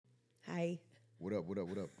What up? What up?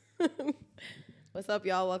 What up? What's up,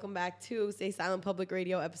 y'all? Welcome back to Stay Silent Public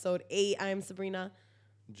Radio, episode 8. I'm Sabrina.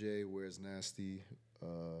 Jay, where's Nasty?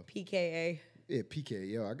 PKA. Yeah,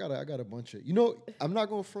 PK. Yo, I got a bunch of. You know, I'm not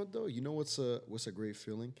going front though. You know what's a great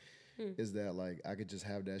feeling is that like I could just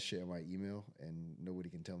have that shit in my email and nobody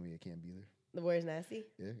can tell me it can't be there. The word's nasty.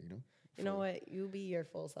 Yeah, you know. You know what? You be your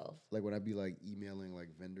full self. Like when I be like emailing like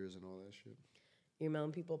vendors and all that shit. You're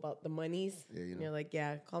emailing people about the monies. Yeah, you know. And you're like,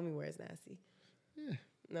 yeah, call me where's nasty. Yeah.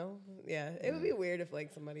 No? Yeah. It would be weird if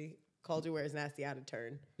like somebody called you where's nasty out of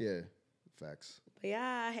turn. Yeah. Facts. But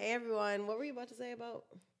yeah, hey everyone. What were you about to say about?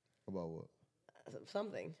 About what?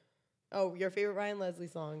 Something. Oh, your favorite Ryan Leslie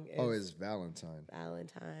song is Oh, it's Valentine.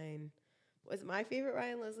 Valentine. Was my favorite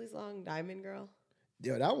Ryan Leslie song Diamond Girl?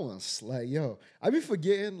 Yo, that one's like, yo, I be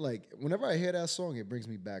forgetting, like, whenever I hear that song, it brings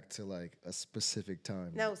me back to, like, a specific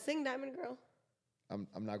time. Now, sing Diamond Girl. I'm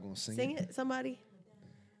not going to sing Sing it, somebody.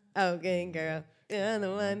 Okay, girl. You're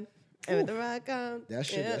the one. And with the rock on. That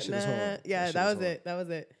shit is hard. Yeah, that was it. That was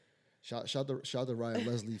it. Shout to Ryan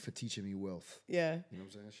Leslie for teaching me wealth. Yeah. You know what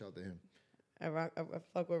I'm saying? Shout to him. I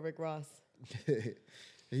fuck with Rick Ross.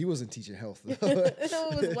 He wasn't teaching health, though. No,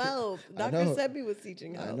 it was wealth. Dr. Sebi was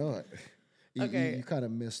teaching health. I know it. Okay. You kind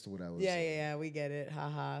of missed what I was saying. Yeah, we get it.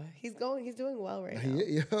 Haha. He's doing well right now.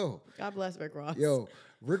 Yo. God bless Rick Ross. Yo,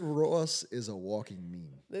 Rick Ross is a walking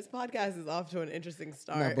meme. This podcast is off to an interesting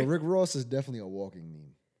start. Nah, but Rick Ross is definitely a walking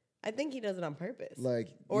meme. I think he does it on purpose. Like,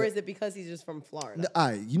 or is it because he's just from Florida?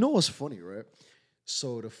 You know what's funny, right?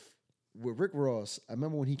 So with Rick Ross, I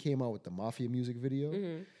remember when he came out with the Mafia music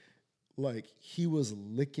video, like he was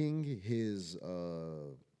licking his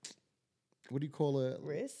what do you call it?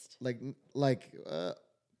 Wrist? Like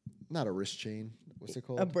not a wrist chain. What's it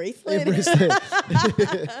called? A bracelet? A bracelet.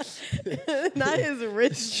 Not his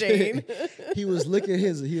wrist chain. He was licking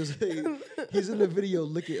his. He's in the video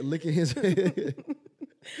licking his.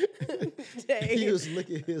 He was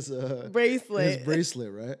licking his bracelet. His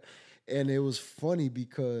bracelet, right? And it was funny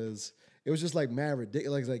because it was just like mad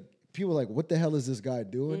ridiculous. Like people were like, what the hell is this guy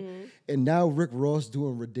doing? And now Rick Ross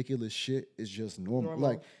doing ridiculous shit is just normal.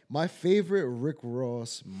 Like my favorite Rick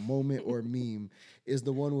Ross moment or meme is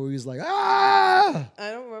the one where he's like, ah!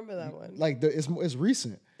 I don't remember that one. Like it's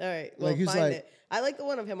recent. All right, well, Like he's find like, it. I like the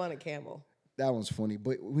one of him on a camel. that one's funny.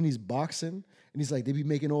 But when he's boxing and he's like, they be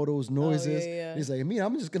making all those noises. yeah. And he's like, me,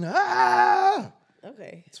 I'm just gonna ah.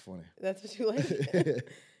 Okay, It's funny. that's what you like.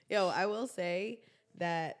 Yo, I will say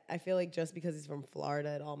that I feel like just because he's from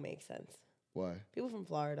Florida, it all makes sense. Why? People from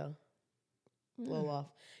Florida blow off.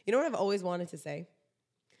 You know what I've always wanted to say?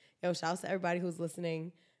 Yo, shouts to everybody who's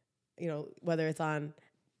listening, you know, whether it's on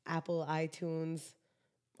Apple iTunes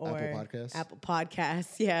or Apple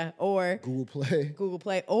Podcasts? Yeah, or Google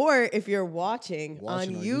Play. or if you're watching on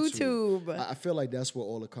YouTube. I feel like that's where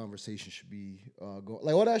all the conversation should be going.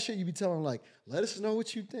 Like all that shit you be telling, like, let us know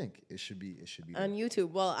what you think. It should be On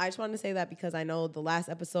YouTube. Well, I just wanted to say that because I know the last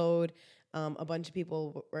episode, a bunch of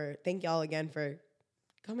people were, thank y'all again for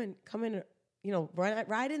coming, you know,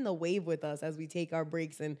 ride in the wave with us as we take our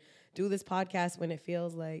breaks and do this podcast when it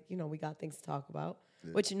feels like, you know, we got things to talk about,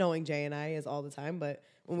 which knowing Jay and I is all the time, but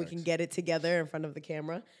when we can get it together in front of the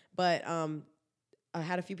camera. But I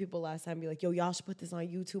had a few people last time be like, yo, y'all should put this on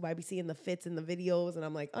YouTube. I be seeing the fits in the videos. And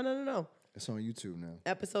I'm like, oh, no. It's on YouTube now.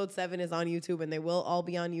 Episode 7 is on YouTube, and they will all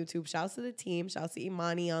be on YouTube. Shouts to the team. Shouts to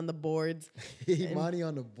Imani on the boards. Imani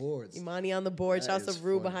on the boards. Imani on the board. Shouts to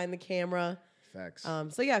Rue behind the camera. Facts.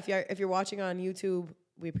 So yeah, if you're watching on YouTube,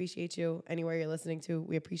 we appreciate you. Anywhere you're listening to,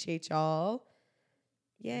 we appreciate y'all.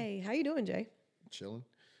 Yay! How you doing, Jay? Chilling.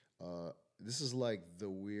 This is like the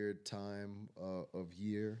weird time of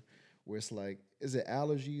year where it's like, is it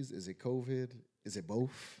allergies? Is it COVID? Is it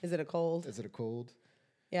both? Is it a cold? Is it a cold?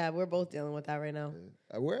 Yeah, we're both dealing with that right now.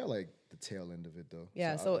 I wear like the tail end of it though.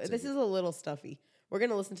 Yeah, so this is a little stuffy. We're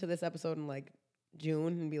gonna listen to this episode in like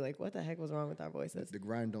June and be like, what the heck was wrong with our voices? The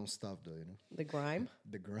grind don't stop though, you know. The grime?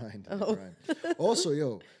 The grind. Oh. The grind. Also,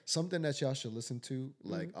 yo, something that y'all should listen to,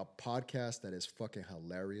 like a podcast that is fucking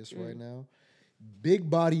hilarious right now. Big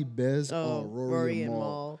Body Bez on Rory and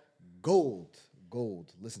Mal. Gold.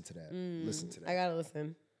 Listen to that. Listen to that. I gotta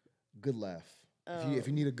listen. Good laugh. If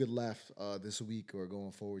you need a good laugh this week or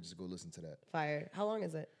going forward, just go listen to that. Fire. How long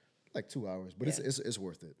is it? Like 2 hours, but it's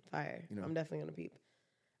worth it. Fire. You know. I'm definitely gonna peep.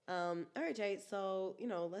 All right, Jay. So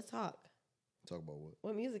let's talk. Talk about what?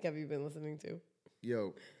 What music have you been listening to?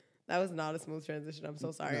 Yo, that was not a smooth transition. I'm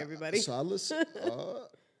so sorry, everybody. So I listen.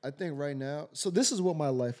 I think right now. So this is what my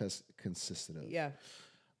life has consisted of. Yeah.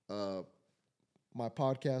 My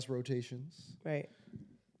podcast rotations. Right.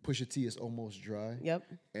 Pusha T is almost dry. Yep.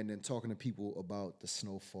 And then talking to people about the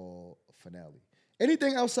Snowfall finale.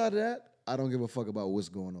 Anything outside of that, I don't give a fuck about what's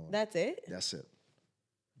going on. That's it? That's it.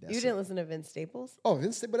 You didn't listen to Vince Staples? Oh,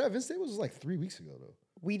 Vince Staples was like 3 weeks ago though.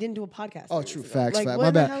 We didn't do a podcast. Oh, 3 true. weeks ago. Facts. Like, Facts. what My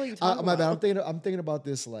the bad. hell are you talking My bad. about? I'm thinking about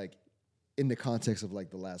this like in the context of like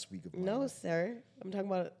the last week of my No, life. sir. I'm talking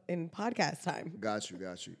about in podcast time. Got you.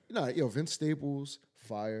 No, Vince Staples,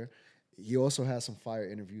 fire. He also has some fire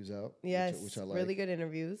interviews out. Yes, which I like. really good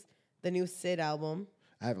interviews. The new Sid album,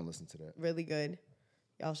 I haven't listened to that. really good.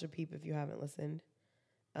 Y'all should peep if you haven't listened.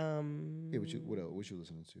 Yeah, what else? What you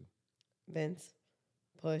listening to? Vince,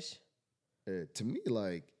 Push, To me,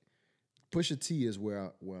 like Pusha T is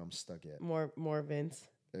where I'm stuck at. more Vince.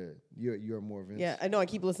 You're more Vince. Yeah, I know. I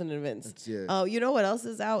keep listening to Vince. Yeah. Oh, you know what else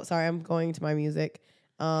is out? Sorry, I'm going to my music.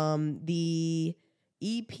 The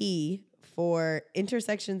EP for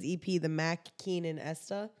Intersections EP, the Mac, Keen, and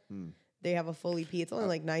Esta. They have a full EP. It's only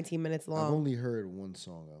like 19 minutes long. I've only heard one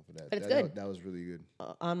song off of that. But it's that, good. That was really good.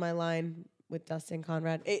 On My Line with Dustin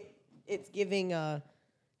Conrad. It's giving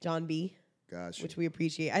John B, Gotcha. which we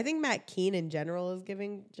appreciate. I think Matt Keen in general is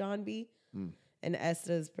giving John B. And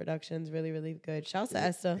Esta's production's really, really good. Shouts to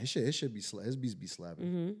Esta. It should be his beats be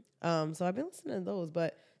slapping. So I've been listening to those.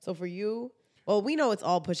 But so for you, well, we know it's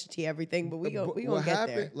all Pusha T everything, but we gonna get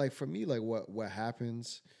there. Like for me, like what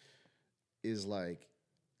happens is like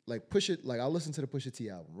Pusha. Like I listen to the Pusha T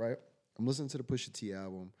album, right? I'm listening to the Pusha T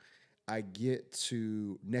album. I get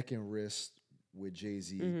to Neck and Wrist with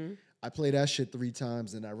Jay-Z. I play that shit 3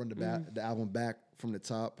 times, and I run the album back from the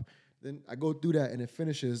top. Then I go through that, and it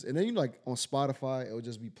finishes. And then like on Spotify, it'll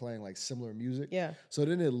just be playing like similar music. Yeah. So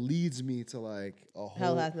then it leads me to like a whole.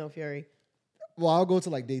 Hell Hath No Fury. Well, I'll go to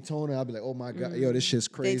like Daytona. I'll be like, oh my god, yo, this shit's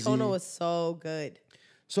crazy. Daytona was so good.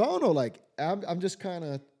 So I don't know. Like I'm just kind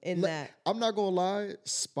of In that. I'm not gonna lie.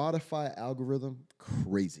 Spotify algorithm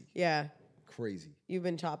crazy. Yeah. Crazy. You've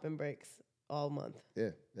been chopping bricks all month. Yeah,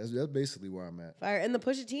 that's basically where I'm at. Fire. And the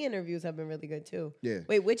Pusha T interviews have been really good too. Yeah.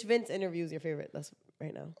 Wait, which Vince interview is your favorite? That's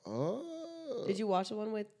right now. Oh. Did you watch the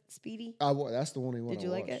one with Speedy? That's the only one. Did you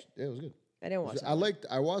like it? Yeah, it was good. I didn't watch it.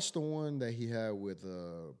 I watched the one that he had with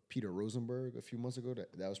Peter Rosenberg a few months ago.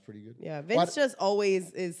 That was pretty good. Yeah, Vince just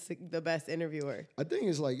always is the best interviewer. I think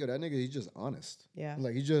it's like, yo, that nigga, he's just honest. Yeah.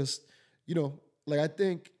 Like he just, like I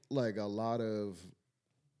think like a lot of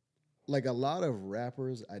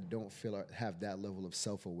rappers, I don't feel have that level of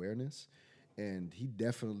self-awareness. And he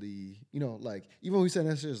definitely, like even when he said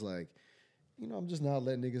that shit, it's like, I'm just not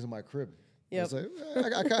letting niggas in my crib. Yep. I was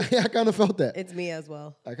like, I kind of felt that. It's me as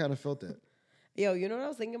well. I kind of felt that. Yo, you know what I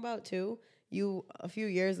was thinking about too? You a few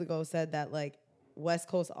years ago said that like West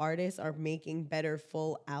Coast artists are making better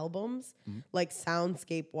full albums, like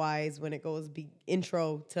soundscape wise, when it goes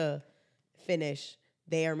intro to finish,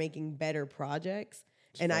 they are making better projects.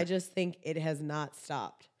 And I just think it has not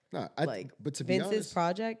stopped. Nah, but to be Vince's honest,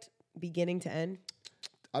 project, beginning to end.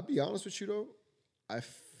 I'll be honest with you though, I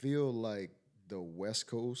feel like the West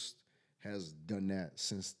Coast has done that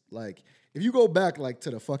since, like, if you go back like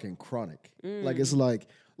to the fucking Chronic, like it's like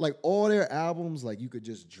all their albums, like you could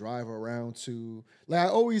just drive around to. Like I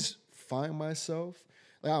always find myself,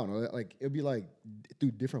 like I don't know, like it'd be like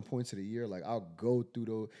through different points of the year, like I'll go through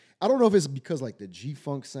the. I don't know if it's because like the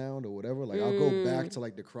G-Funk sound or whatever. Like I'll go back to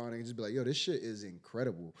like the Chronic and just be like, yo, this shit is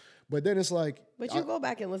incredible. But then it's like, But you go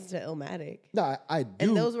back and listen to Illmatic. Nah, I do.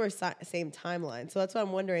 And those were same timeline. So that's what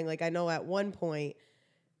I'm wondering. Like, I know at one point,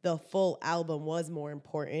 the full album was more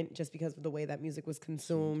important just because of the way that music was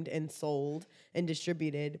consumed and sold and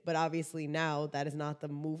distributed. But obviously now that is not the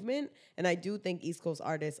movement. And I do think East Coast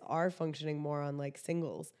artists are functioning more on like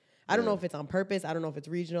singles. I don't know if it's on purpose. I don't know if it's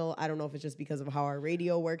regional. I don't know if it's just because of how our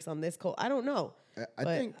radio works on this coast. I don't know. I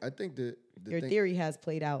think the your theory has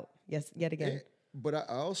played out. Yes, yet again. Yeah, but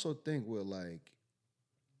I also think with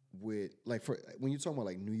for when you're talking about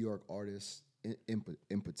like New York artists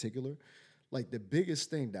in particular, like the biggest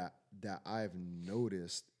thing that I've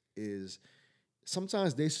noticed is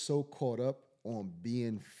sometimes they so caught up on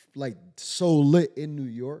being like so lit in New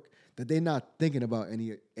York that they're not thinking about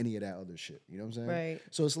any of that other shit. You know what I'm saying? Right.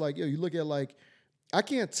 So it's like, yo, you look at like, I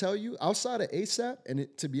can't tell you outside of ASAP, and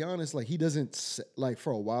to be honest, like he doesn't like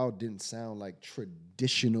for a while didn't sound like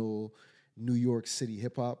traditional New York City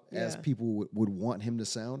hip hop as people would want him to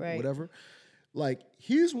sound, or whatever. Like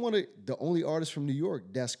he's one of the only artists from New York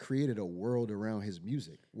that's created a world around his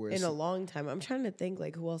music. In a long time. I'm trying to think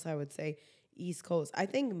like who else I would say East Coast. I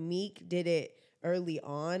think Meek did it early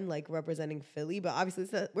on, like representing Philly, but obviously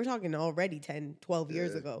we're talking already 10, 12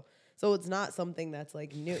 years ago. So it's not something that's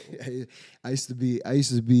like new. I used to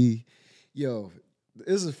be, yo,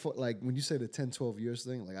 this is like when you say the 10, 12 years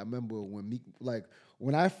thing, like I remember when Meek, like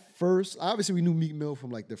when I first, obviously we knew Meek Mill from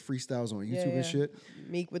like the freestyles on YouTube and shit.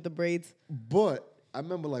 Meek with the braids. But I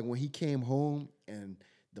remember like when he came home and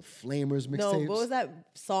the Flamers No, mixtapes. what was that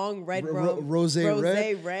song? Red Rose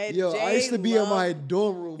Red. Yo, I used to be in my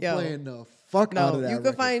dorm room playing the fuck out of that. You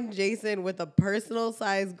could find Jason with a personal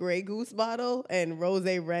size Grey Goose bottle and Rose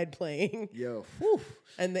Red playing. Yo, whew.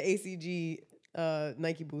 And the ACG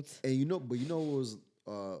Nike boots. And but you know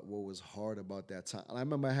what was hard about that time? And I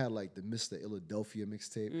remember I had like the Mr. Philadelphia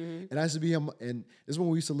mixtape, and I used to be and this is when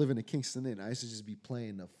we used to live in the Kingston Inn. I used to just be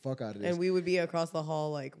playing the fuck out of this, and we would be across the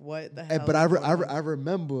hall like, what the hell? But I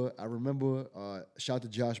remember. Shout out to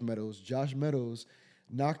Josh Meadows. Josh Meadows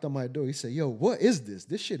knocked on my door. He said, "Yo, what is this?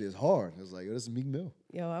 This shit is hard." I was like, "Yo, this is Meek Mill."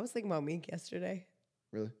 Yo, I was thinking about Meek yesterday.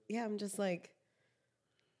 Really? Yeah, I'm just like.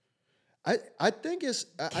 I think it's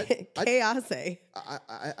chaos.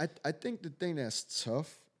 I think the thing that's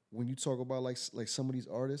tough when you talk about like some of these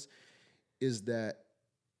artists is that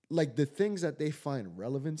like the things that they find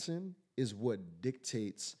relevance in is what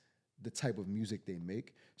dictates the type of music they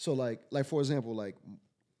make. So like for example, like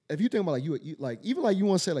if you think about like you like even like you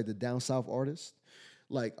want to say like the down south artists,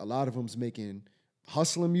 like a lot of them's making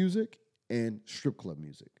hustling music and strip club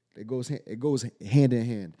music. It goes hand in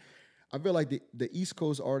hand. I feel like the East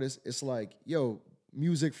Coast artists, it's like, yo,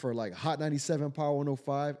 music for like Hot 97, Power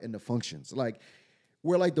 105, and the Functions. Like,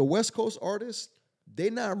 where like the West Coast artists, they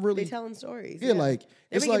not really... They telling stories. Yeah, like...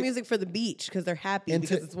 They're making music for the beach because they're happy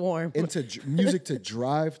because it's warm. And music to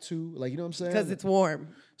drive to, like, you know what I'm saying? Because it's warm.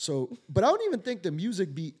 So, but I don't even think the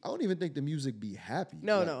music be happy.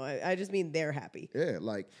 No, like, no, I just mean they're happy. Yeah,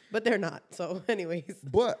 like... But they're not, so anyways.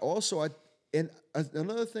 But also,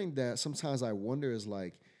 another thing that sometimes I wonder is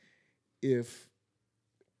like, if,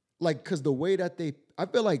 like, because the way that I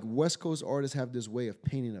feel like West Coast artists have this way of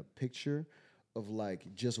painting a picture of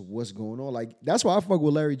like just what's going on. Like, that's why I fuck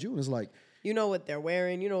with Larry June. It's like, you know what they're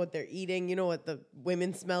wearing, you know what they're eating, you know what the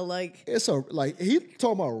women smell like. It's like he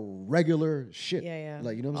talking about regular shit. Yeah.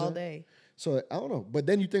 Like, you know what I'm saying? All day. So I don't know. But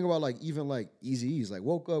then you think about like even like Eazy-E's, like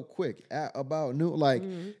woke up quick at about noon. Like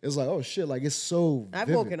it's like, oh shit, like it's so I've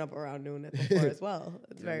vivid. woken up around noon before as well.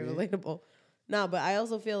 It's very relatable. No, but I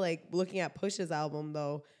also feel like looking at Push's album,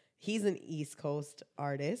 though, he's an East Coast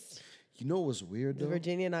artist. You know what's weird, though? Is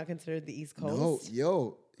Virginia not considered the East Coast? No,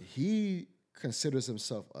 yo, he considers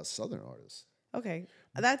himself a Southern artist. Okay,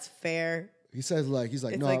 that's fair. He says he's like, it's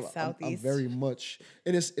no, like I'm very much,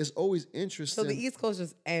 and it's always interesting. So the East Coast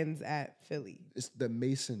just ends at Philly. It's the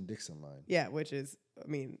Mason-Dixon line. Yeah, which is, I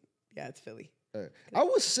mean, yeah, it's Philly. I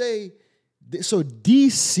would say, so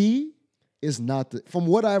DC is not from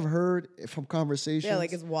what I've heard from conversations. Yeah,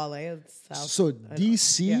 like it's Wale. It's South. So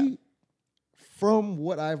DC, from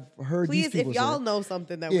what I've heard, please, these people if y'all say, know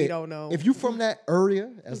something that we don't know, if you from that area,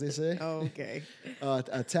 as they say, okay,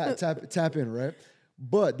 tap in, right?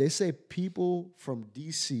 But they say people from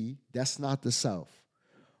DC, that's not the South.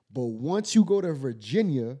 But once you go to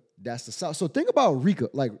Virginia, that's the South. So think about Rico,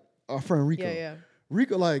 like our friend Rico. Yeah.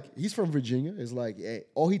 Rico, like he's from Virginia. It's like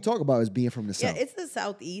all he talk about is being from the South. Yeah, it's the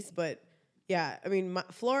Southeast, but. Yeah, I mean,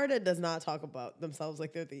 Florida does not talk about themselves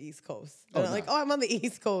like they're the East Coast. They're not like, oh, I'm on the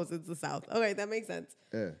East Coast. It's the South. Okay, that makes sense.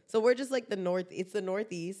 Yeah. So we're just like the North. It's the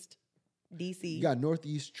Northeast, DC. You got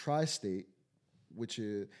Northeast Tri-State, which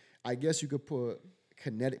is, I guess you could put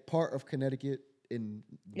part of Connecticut in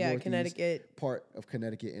Northeast, Connecticut, part of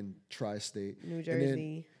Connecticut in Tri-State, New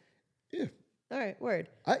Jersey. Then, All right, word.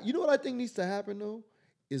 You know what I think needs to happen though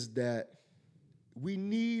is that we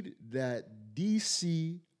need that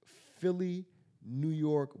DC, Philly, New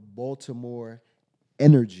York, Baltimore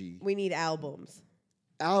energy. We need albums,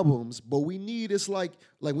 but we need, it's like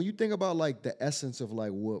when you think about like the essence of like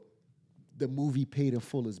what the movie Paid in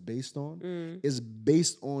Full is based on, is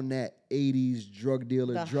based on that 80s drug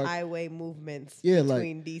dealer, highway movements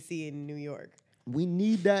between DC and New York. We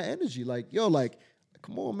need that energy. Like, yo, like,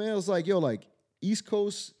 come on, man. It's like, yo, like East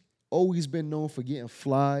Coast always been known for getting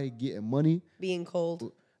fly, getting money. Being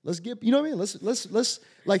cold. Let's get, you know what I mean? Let's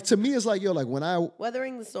like, to me, it's like, yo, like when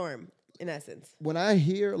weathering the storm, in essence. When I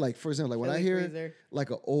hear, like, for example, like when I hear Freezer. like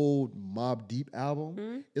an old Mobb Deep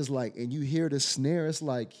album, it's like, and you hear the snare, it's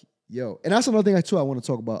like, yo, and that's another thing I want to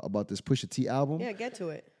talk about this Pusha T album. Yeah, get to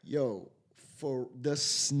it. Yo, for the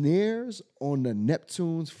snares on the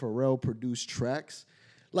Neptune's Pharrell produced tracks,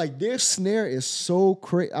 like their snare is so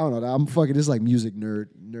crazy. I don't know. I'm fucking this like music nerd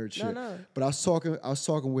shit. No. But I was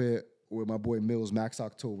talking with my boy Mills, Max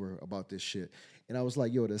October, about this shit. And I was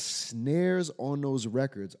like, yo, the snares on those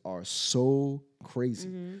records are so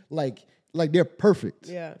crazy. Like they're perfect.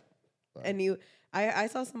 Yeah. And I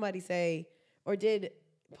saw somebody say, or did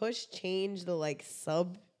Push change the like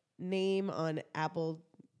sub name on Apple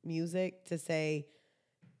Music to say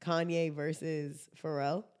Kanye versus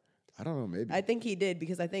Pharrell? I don't know, maybe. I think he did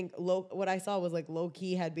because I think what I saw was like low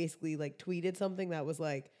key had basically like tweeted something that was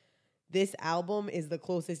like, this album is the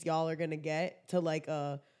closest y'all are gonna get to like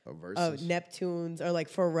a Neptunes or like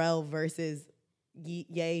Pharrell versus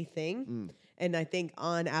Ye thing. And I think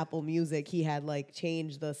on Apple Music he had like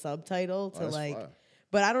changed the subtitle to like fire.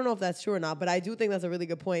 But I don't know if that's true or not. But I do think that's a really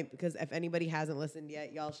good point because if anybody hasn't listened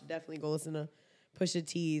yet, y'all should definitely go listen to Pusha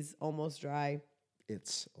T's Almost Dry.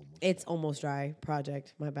 It's Almost Dry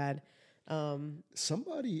project. My bad. I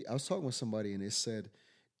was talking with somebody and they said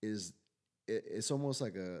it's almost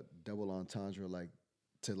like a double entendre, like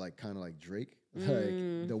to like kind of like Drake.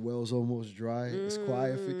 Like the well's almost dry. It's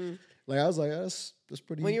quiet. Like I was like, that's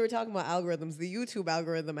pretty. When you were talking about algorithms, the YouTube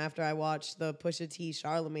algorithm after I watched the Pusha T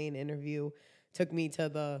Charlemagne interview took me to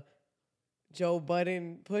the Joe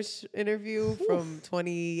Budden Push interview from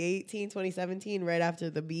 2018, 2017, right after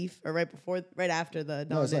the beef or right after the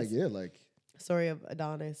Adonis. No, it's like like Story of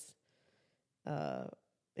Adonis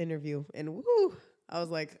interview, and woo, I was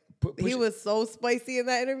like, he was so spicy in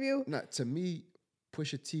that interview. Nah, to me,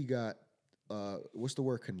 Pusha T got what's the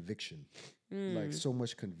word? Conviction. Like so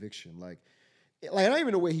much conviction. Like not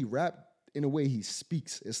even the way he rap, in the way he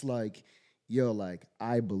speaks. It's like, yo, like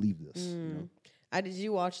I believe this. You know? Did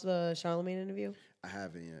you watch the Charlemagne interview? I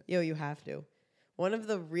haven't yet. Yo, you have to. One of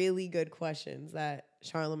the really good questions that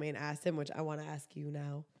Charlemagne asked him, which I want to ask you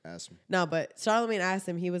now. Ask me. No, but Charlemagne asked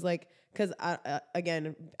him, he was like, because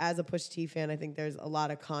again, as a Pusha T fan, I think there's a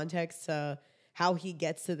lot of context to how he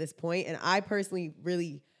gets to this point. And I personally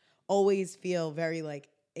really always feel very like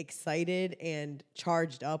excited and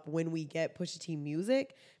charged up when we get Pusha T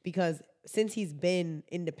music, because since he's been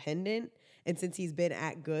independent and since he's been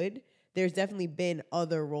at Good, there's definitely been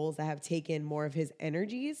other roles that have taken more of his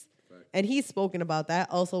energies. Right. And he's spoken about that.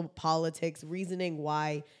 Also politics, reasoning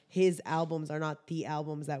why his albums are not the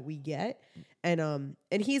albums that we get. And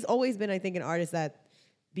he's always been, I think, an artist that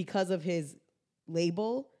because of his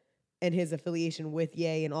label and his affiliation with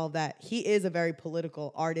Ye and all that, he is a very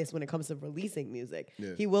political artist when it comes to releasing music.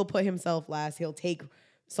 Yeah. He will put himself last. He'll take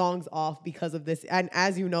songs off because of this. And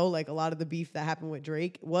as you know, like a lot of the beef that happened with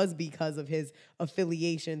Drake was because of his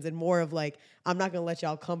affiliations and more of like, I'm not going to let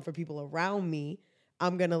y'all come for people around me.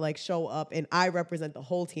 I'm going to like show up and I represent the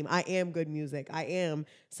whole team. I am good music. I am.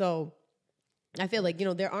 So I feel like,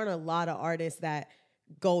 there aren't a lot of artists that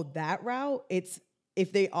go that route. It's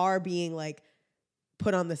if they are being like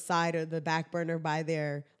put on the side or the back burner by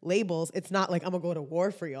their labels, it's not like I'm gonna go to war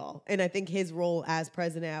for y'all. And I think his role as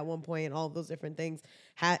president at one point and all of those different things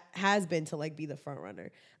has been to like be the front runner.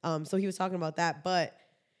 So he was talking about that, but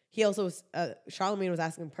he also Charlemagne was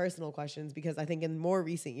asking personal questions because I think in more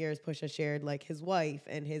recent years Pusha shared like his wife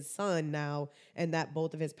and his son now, and that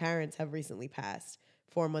both of his parents have recently passed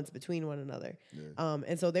 4 months between one another. Yeah.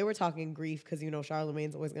 And so they were talking grief because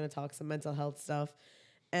Charlemagne's always gonna talk some mental health stuff.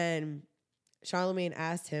 And Charlemagne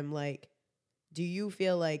asked him, like, do you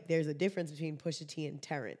feel like there's a difference between Pusha T and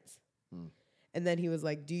Terrence? And then he was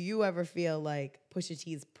like, do you ever feel like Pusha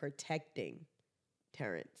T is protecting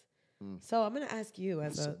Terrence? So I'm going to ask you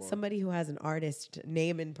as somebody who has an artist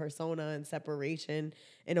name and persona and separation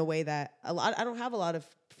in a way that I don't have a lot of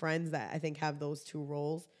friends that I think have those two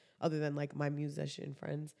roles other than like my musician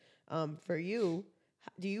friends. For you,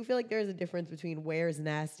 do you feel like there's a difference between Where's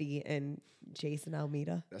Nasty and Jason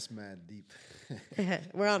Almeida? That's mad deep.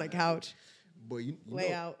 We're on a couch. But you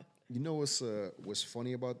lay out. You know what's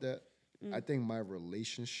funny about that? I think my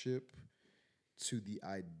relationship to the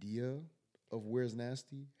idea of Where's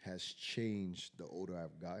Nasty has changed the older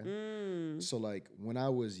I've gotten. So like when I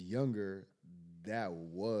was younger, that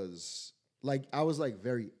was like I was like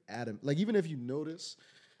very adamant. Like even if you notice,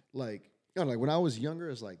 like when I was younger,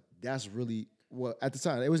 it's like that's really well, at the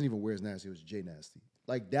time, it wasn't even Where's Nasty, it was Jay Nasty.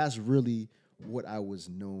 Like, that's really what I was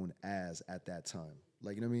known as at that time.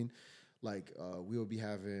 Like, you know what I mean? Like, we would be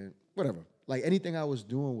having, whatever. Like, anything I was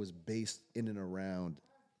doing was based in and around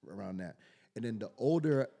that. And then the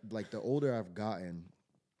older I've gotten,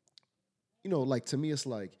 like, to me, it's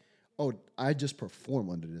like, oh, I just perform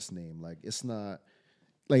under this name. Like, it's not,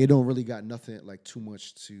 like, it don't really got nothing, like, too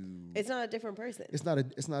much to... It's not a different person. It's not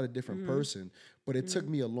a different person, but it took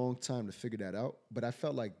me a long time to figure that out. But I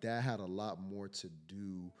felt like that had a lot more to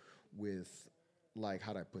do with, like,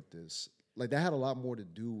 how'd I put this? Like, that had a lot more to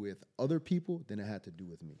do with other people than it had to do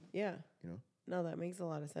with me. Yeah. No, that makes a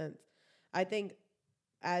lot of sense. I think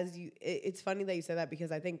it's funny that you said that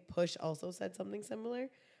because I think Push also said something similar,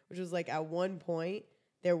 which was like at one point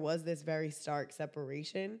there was this very stark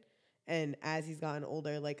separation. And as he's gotten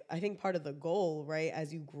older, like, I think part of the goal, right,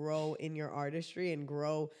 as you grow in your artistry and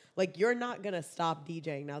grow, like, you're not going to stop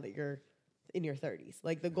DJing now that you're in your 30s.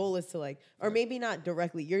 Like the goal is to like, or maybe not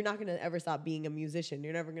directly, you're not going to ever stop being a musician.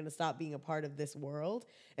 You're never going to stop being a part of this world.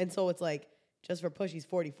 And so it's like, just for push, he's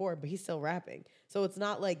 44, but he's still rapping. So it's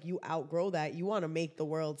not like you outgrow that. You want to make the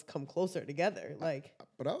worlds come closer together. Like,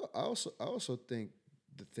 but I also think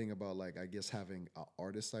the thing about like, I guess having an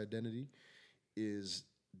artist identity is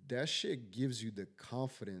that shit gives you the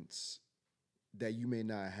confidence that you may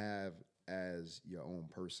not have as your own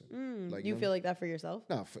person. Like you feel like that for yourself?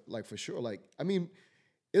 Nah, for sure. Like, I mean,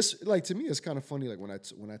 it's like, to me, it's kind of funny. Like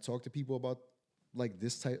when I talk to people about like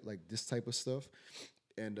this type of stuff,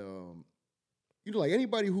 and you know, like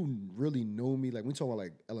anybody who really know me, like we talk about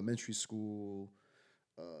like elementary school,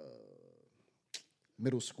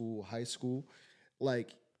 middle school, high school,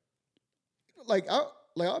 like I.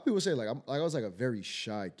 Like a lot of people say, like I was like a very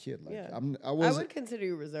shy kid. Like Yeah. I would consider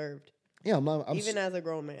you reserved, yeah, I'm not. even as a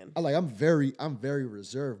grown man. I'm very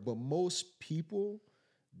reserved, but most people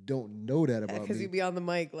don't know that about Because me. you be on the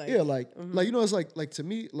mic, like, Yeah, like you know, it's like to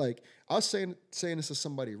me, like I was saying this to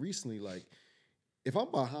somebody recently, like if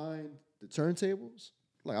I'm behind the turntables,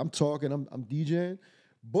 like I'm talking, I'm DJing,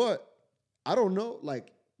 but I don't know,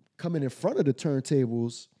 like coming in front of the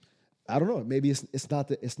turntables, I don't know. Maybe it's not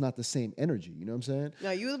the same energy. You know what I'm saying?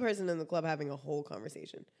 No, you the person in the club having a whole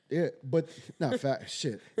conversation. Yeah, but not fat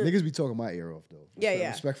shit. Niggas be talking my ear off though. Yeah.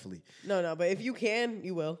 Respectfully. No, but if you can,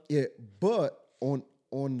 you will. Yeah, but on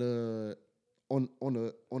the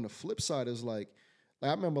flip side is like I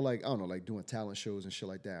remember like I don't know, like doing talent shows and shit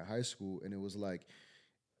like that in high school, and it was like,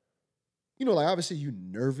 you know, like obviously you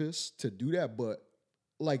nervous to do that, but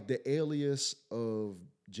like the alias of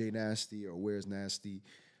Jay Nasty or Where's Nasty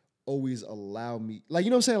always allow me, like,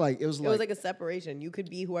 you know what I'm saying? Like it was like a separation. You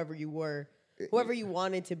could be whoever you were, whoever you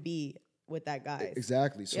wanted to be with that guy.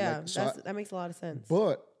 Exactly. So yeah, like, that makes a lot of sense.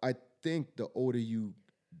 But I think the older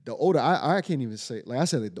I can't even say, like I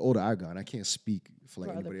said, like the older I've gotten, I can't speak for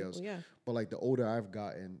like anybody else. Yeah. But like the older I've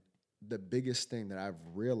gotten, the biggest thing that I've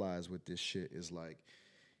realized with this shit is like,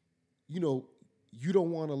 you know, you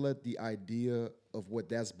don't want to let the idea of what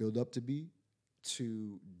that's built up to be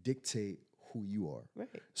to dictate who you are. Right.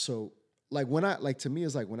 So like when I like, to me,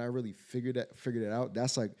 it's like when I really figured it out,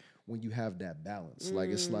 that's like when you have that balance. Like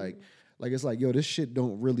it's like yo, this shit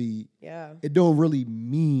don't really it don't really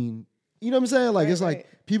mean, you know what I'm saying? Like it's like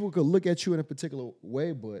people could look at you in a particular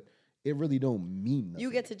way, but it really don't mean nothing.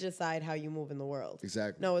 You get to decide how you move in the world.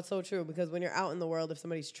 Exactly. No, it's so true, because when you're out in the world, if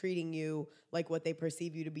somebody's treating you like what they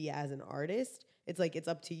perceive you to be as an artist, it's like it's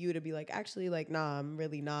up to you to be like, actually, like, nah, I'm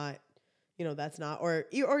really not. You know, that's not, or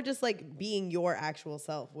just like being your actual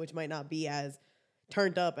self, which might not be as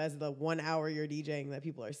turned up as the 1 hour you're DJing that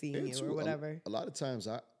people are seeing you or whatever. A lot of times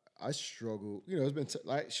I struggle, you know, it's been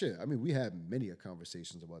like shit. I mean, we had many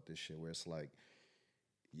conversations about this shit where it's like,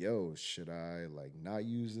 yo, should I like not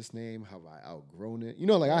use this name? Have I outgrown it? You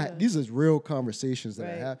know, like these are real conversations that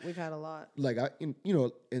I have. We've had a lot. Like you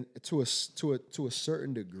know, to a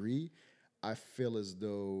certain degree, I feel as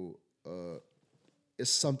though it's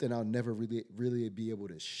something I'll never really be able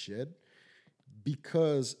to shed,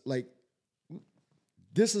 because like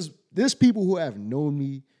there's people who have known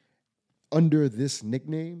me under this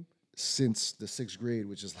nickname since the 6th grade,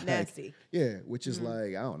 which is like Nasty. Yeah, which is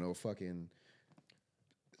like, I don't know, fucking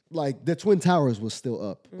like the Twin Towers was still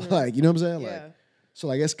up. Like, you know what I'm saying? Yeah. Like, so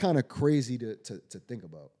like it's kind of crazy to think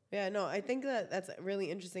about. Yeah, no, I think that's really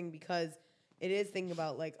interesting, because it is thinking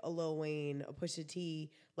about like a Lil Wayne, a Pusha T,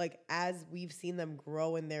 like as we've seen them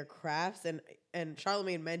grow in their crafts, and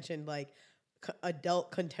Charlamagne mentioned like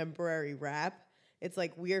adult contemporary rap. It's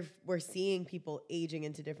like we're seeing people aging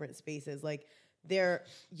into different spaces. Like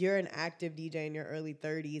you're an active DJ in your early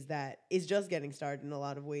 30s that is just getting started in a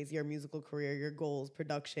lot of ways. Your musical career, your goals,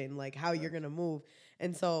 production, like how you're gonna move.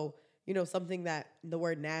 And so, you know, something that the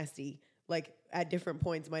word nasty, like at different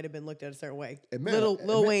points might have been looked at a certain way.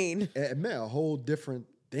 Lil Wayne. It meant a whole different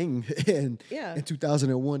thing in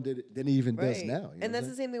 2001 than it even does now. You know and that's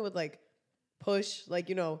the same thing with like Push. Like,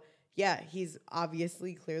 you know, yeah, he's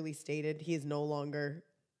obviously clearly stated he is no longer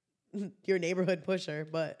your neighborhood pusher,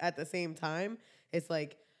 but at the same time, it's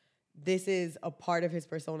like this is a part of his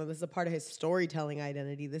persona. This is a part of his storytelling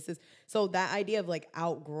identity. This is so that idea of like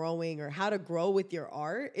outgrowing or how to grow with your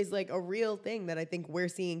art is like a real thing that I think we're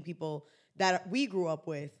seeing people that we grew up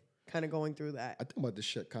with kind of going through that. I think about this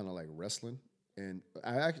shit kind of like wrestling, and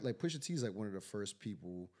I actually like Pusha T is like one of the first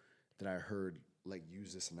people that I heard like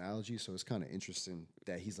use this analogy. So it's kind of interesting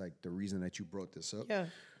that he's like the reason that you brought this up. Yeah,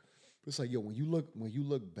 it's like, yo, when you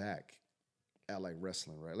look back at like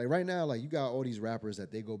wrestling, right? Like right now, like you got all these rappers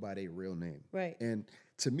that they go by their real name, right? And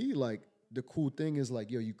to me, like the cool thing is like,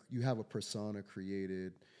 yo, you have a persona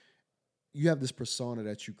created, you have this persona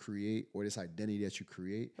that you create or this identity that you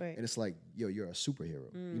create, right. and it's like, yo, you're a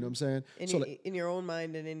superhero. You know what I'm saying? In your own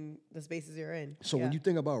mind and in the spaces you're in. So when you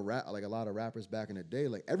think about rap, like a lot of rappers back in the day,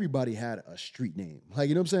 like everybody had a street name. Like,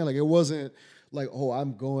 you know what I'm saying? Like it wasn't like, oh,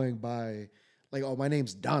 I'm going by, like, oh, my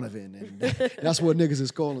name's Donovan, and that's what niggas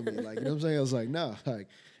is calling me. Like, you know what I'm saying? I was like, nah, like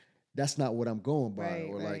that's not what I'm going by. Right,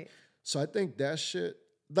 or right. like, so I think that shit,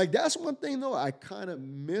 like that's one thing though I kind of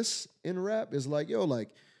miss in rap is like, yo,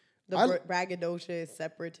 like, the braggadocious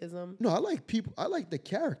separatism. No, I like people. I like the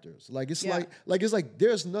characters. Like it's like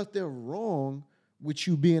there's nothing wrong with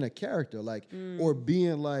you being a character, like or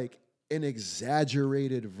being like an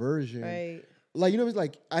exaggerated version. Right. Like, you know, it's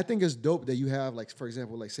like I think it's dope that you have, like, for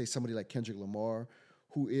example, like say somebody like Kendrick Lamar,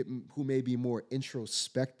 who may be more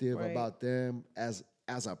introspective about them as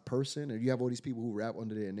a person, and you have all these people who rap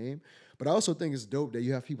under their name. But I also think it's dope that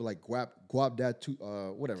you have people like Guap Dad,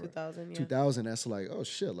 2000. That's like, oh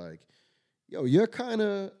shit, like, yo, you're kind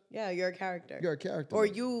of you're a character. You're a character, or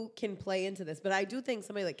you can play into this. But I do think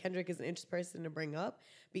somebody like Kendrick is an interesting person to bring up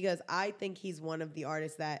because I think he's one of the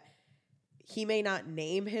artists that he may not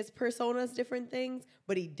name his personas different things,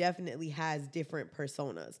 but he definitely has different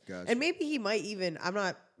personas. Gotcha. And maybe he might even, I'm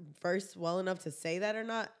not versed well enough to say that or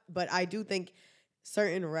not, but I do think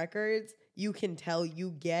certain records, you can tell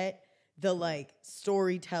you get the like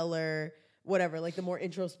storyteller, whatever, like the more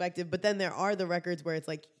introspective. But then there are the records where it's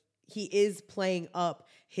like he is playing up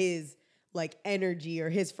his like energy or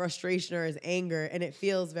his frustration or his anger, and it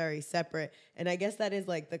feels very separate. And I guess that is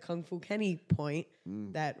like the Kung Fu Kenny point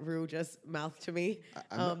that Rue just mouthed to me.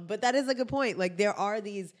 But that is a good point. Like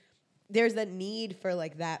there's a need for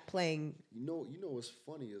like that playing. You know what's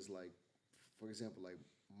funny is like, for example, like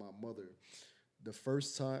my mother, the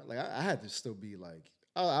first time, like I had to still be like,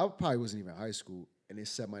 I probably wasn't even in high school, and they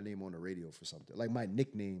said my name on the radio for something, like my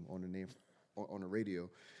nickname on the radio.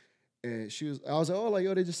 And I was like, oh, like,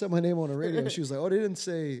 yo, they just said my name on the radio. And she was like, oh, they didn't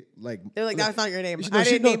say, like... They're like, that's not your name. I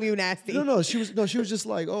didn't name you nasty. No, she was just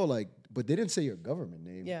like, oh, like, but they didn't say your government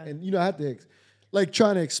name. Yeah. And, you know, I had to, like,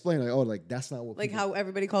 trying to explain, like, oh, like, that's not what like how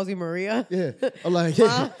everybody calls you Maria? Yeah. I'm like,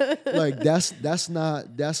 like, that's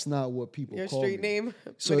not what people your call me. Your street name?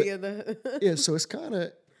 So Maria yeah, so it's kind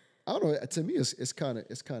of... I don't know. To me, it's kind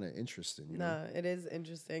of interesting. You know? It is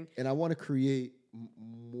interesting. And I want to create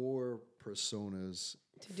more personas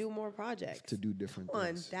to do more projects, to do different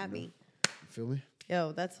things. Dab me. You feel me?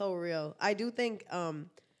 Yo, that's so real. I do think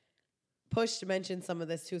Push mentioned some of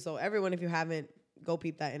this too. So everyone, if you haven't, go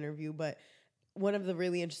peep that interview. But one of the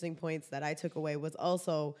really interesting points that I took away was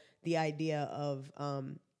also the idea of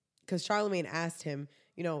because Charlamagne asked him,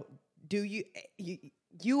 you know, do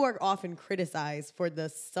you are often criticized for the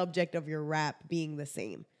subject of your rap being the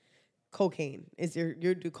same. Cocaine is your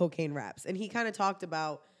do cocaine raps. And he kind of talked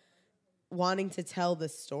about wanting to tell the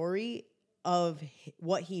story of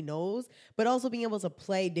what he knows, but also being able to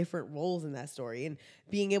play different roles in that story and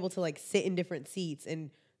being able to like sit in different seats and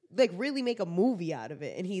like really make a movie out of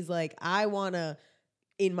it. And he's like, I want to,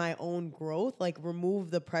 in my own growth, like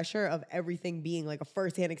remove the pressure of everything being like a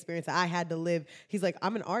firsthand experience that I had to live. He's like,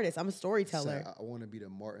 I'm an artist. I'm a storyteller. I want to be the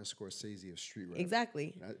Martin Scorsese of street rap.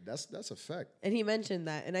 Exactly. That's a fact. And he mentioned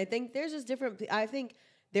that. And I think there's just different, I think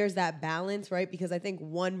there's that balance, right? Because I think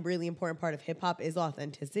one really important part of hip hop is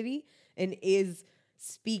authenticity and is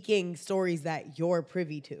speaking stories that you're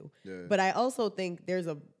privy to. Yeah. But I also think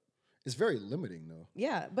it's very limiting though.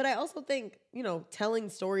 Yeah. But I also think, you know, telling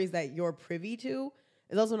stories that you're privy to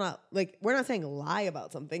is also not, like, we're not saying lie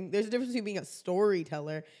about something. There's a difference between being a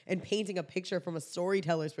storyteller and painting a picture from a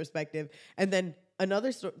storyteller's perspective. And then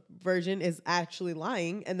another version is actually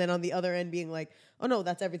lying. And then on the other end being like, oh no,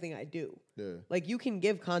 that's everything I do. Yeah. Like you can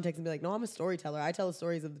give context and be like, no, I'm a storyteller. I tell the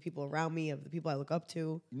stories of the people around me, of the people I look up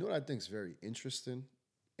to. You know what I think is very interesting?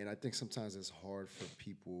 And I think sometimes it's hard for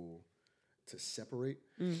people to separate.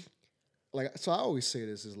 Like, so I always say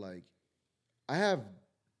this is like,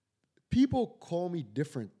 people call me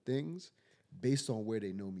different things based on where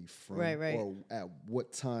they know me from, right. or at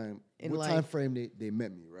what time frame they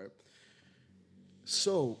met me, right?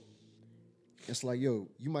 So it's like, yo,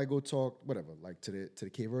 you might go talk whatever, like to the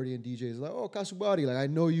Cape Verdean DJs, like, oh, Kasubati, like I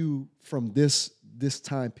know you from this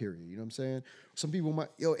time period. You know what I'm saying? Some people might,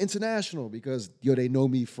 international because they know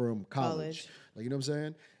me from college. Like, you know what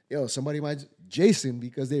I'm saying? Somebody might Jason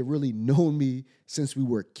because they really known me since we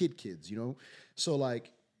were kids. You know, so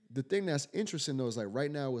like. The thing that's interesting though is like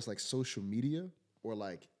right now it's like social media or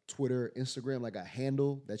like Twitter, Instagram, like a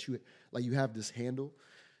handle that you have this handle.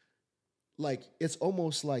 Like it's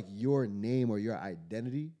almost like your name or your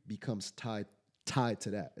identity becomes tied to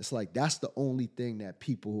that. It's like that's the only thing that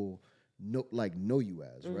people know you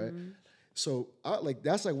as, right? So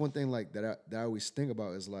that's like one thing like that I always think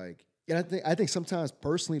about is like, and I think sometimes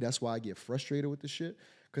personally that's why I get frustrated with the shit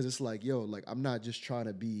because it's like, yo, like I'm not just trying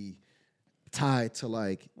to be tied to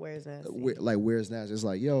like Where's Nasty? Where's Nasty? It's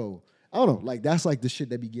like, yo, I don't know, like that's like the shit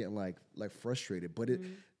that be getting like frustrated. But it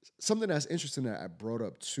something that's interesting that I brought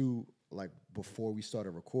up too, like before we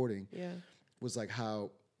started recording, was like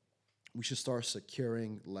how we should start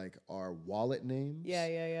securing like our wallet names.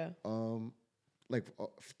 Yeah. Like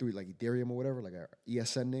through like Ethereum or whatever, like our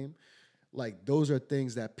ESN name. Like those are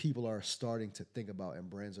things that people are starting to think about, and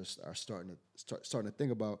brands are starting to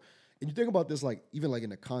think about. And you think about this, like even like in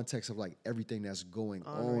the context of like everything that's going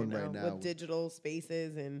on right now with digital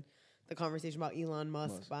spaces and the conversation about Elon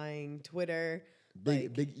Musk buying Twitter.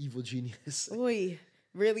 Big evil genius. Oy,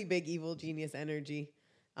 really big evil genius energy.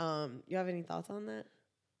 You have any thoughts on that?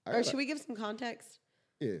 Or should we give some context?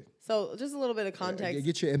 Yeah. So just a little bit of context. Yeah,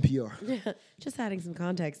 get your NPR. Just adding some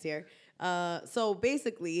context here. So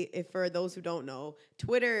basically, if for those who don't know,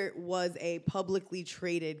 Twitter was a publicly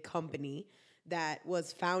traded company that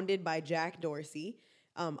was founded by Jack Dorsey.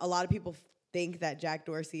 A lot of people think that Jack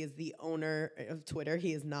Dorsey is the owner of Twitter.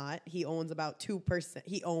 He is not. He owns about 2%.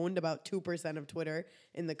 He owned about 2% of Twitter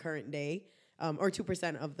in the current day. Or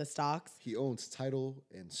 2% of the stocks. He owns Tidal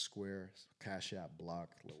and Square, Cash App,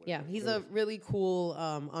 Block. Yeah, he's a really cool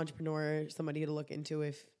entrepreneur, somebody to look into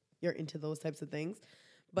if you're into those types of things.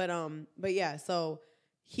 But yeah, so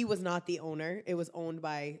he was not the owner. It was owned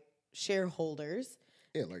by shareholders.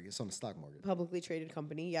 Yeah, like it's on the stock market. Publicly traded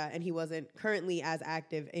company, yeah. And he wasn't currently as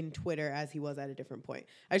active in Twitter as he was at a different point.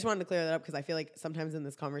 I just wanted to clear that up because I feel like sometimes in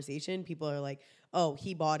this conversation, people are like, oh,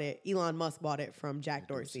 he bought it. Elon Musk bought it from Jack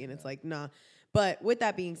Dorsey. And it's like, nah. But with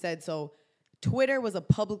that being said, so Twitter was a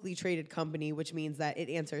publicly traded company, which means that it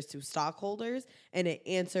answers to stockholders and it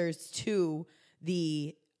answers to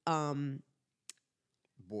the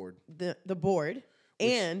board. The board.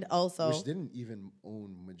 And also, which didn't even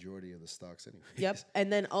own majority of the stocks anyway. Yep,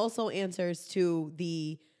 and then also answers to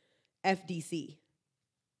the FDC,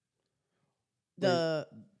 the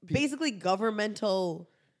basically governmental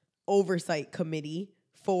oversight committee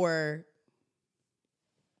for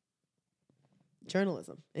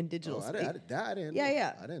journalism and digital. I didn't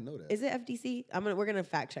Yeah. I didn't know that. Is it FDC? We're gonna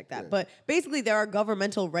fact check that. Yeah. But basically, there are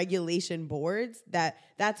governmental regulation boards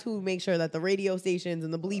that's who make sure that the radio stations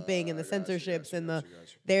and the bleeping and the censorships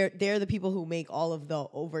they're the people who make all of the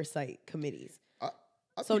oversight committees.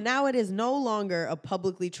 So now it is no longer a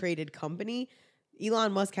publicly traded company.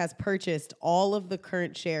 Elon Musk has purchased all of the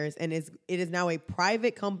current shares and it is now a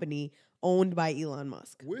private company owned by Elon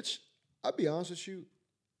Musk. Which, I'll be honest with you,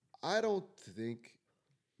 I don't think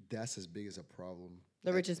that's as big as a problem.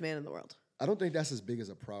 The richest man in the world. I don't think that's as big as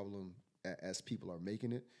a problem as people are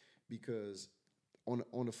making it, because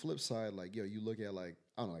on the flip side, like, yo, you look at like,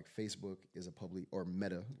 I don't know, like Facebook is a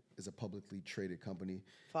Meta is a publicly traded company.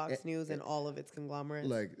 Fox News and all of its conglomerates.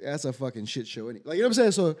 Like, that's a fucking shit show. Like, you know what I'm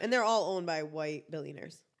saying? So, and they're all owned by white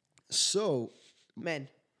billionaires. So men.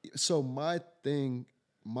 So my thing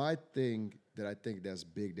that I think that's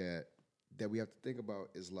big that we have to think about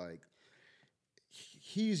is like,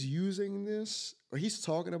 he's using this, or he's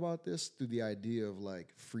talking about this through the idea of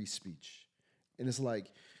like free speech. And it's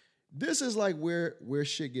like, this is like where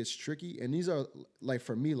shit gets tricky. And these are like,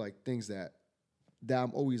 for me, like things that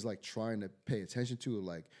I'm always like trying to pay attention to,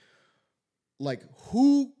 like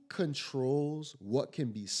who controls what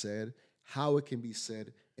can be said, how it can be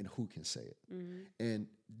said, and who can say it. Mm-hmm. And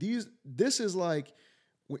this is like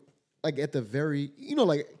at the very, you know,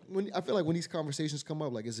 like when I feel like when these conversations come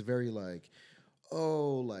up, like it's very like,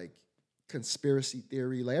 oh, like conspiracy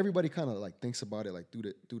theory. Like everybody kind of like thinks about it like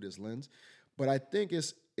through this lens. But I think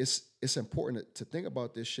it's important to think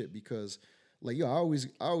about this shit because, like, yo,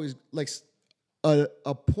 I always like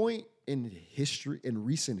a point in history, in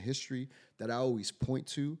recent history, that I always point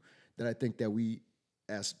to, that I think that we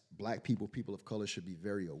as Black people of color should be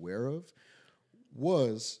very aware of,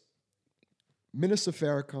 was Minister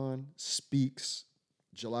Farrakhan speaks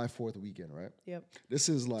July 4th weekend, right? Yep. This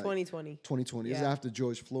is like 2020. Yeah. This is after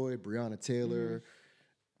George Floyd, Breonna Taylor,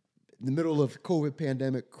 in the middle of COVID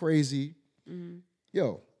pandemic, crazy. Mm-hmm.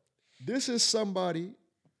 Yo, this is somebody,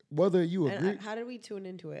 whether you agree. And how did we tune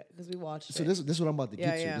into it? Because we watched so it. This is what I'm about to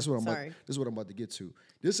get to. Yeah. This is what I'm about to get to.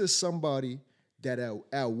 This is somebody that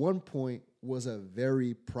at one point was a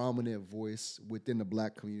very prominent voice within the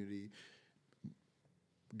Black community.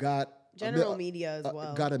 General media as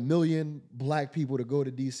well. Got 1 million Black people to go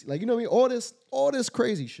to DC. Like, you know what I mean? All this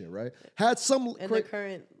crazy shit, right? Had some the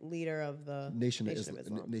current leader of the Nation of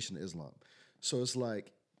Islam. So it's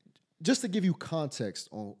like, just to give you context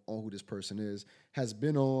on who this person is, has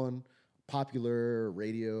been on popular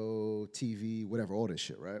radio, TV, whatever, all this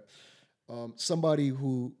shit, right? Somebody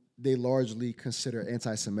who they largely consider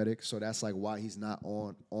anti-Semitic, so that's like why he's not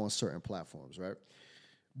on certain platforms, right?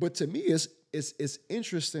 But to me, it's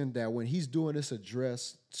interesting that when he's doing this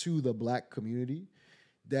address to the black community,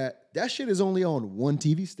 that shit is only on one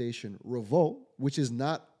TV station, Revolt, which is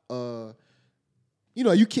not you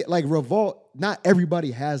can't like Revolt. Not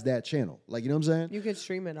everybody has that channel. Like, you know what I'm saying? You could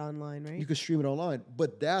stream it online, right? You could stream it online,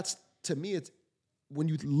 but that's, to me, it's when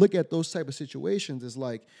you look at those type of situations, it's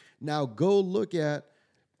like, now go look at,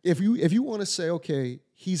 if you want to say, okay,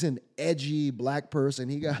 he's an edgy black person,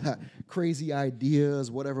 he got crazy ideas,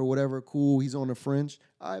 whatever, cool, he's on the fringe,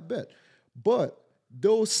 I bet. But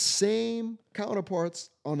those same counterparts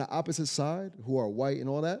on the opposite side, who are white and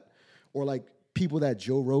all that, or like people that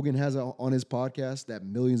Joe Rogan has on his podcast that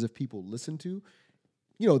millions of people listen to,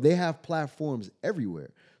 they have platforms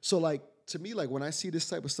everywhere. So like, to me, like when I see this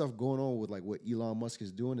type of stuff going on with like what Elon Musk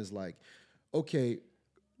is doing, is like, okay,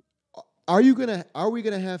 are we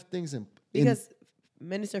gonna have things in because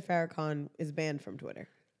Minister Farrakhan is banned from Twitter.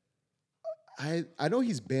 I know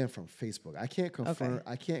he's banned from Facebook. I can't confirm. Okay.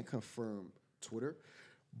 I can't confirm Twitter,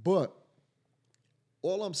 but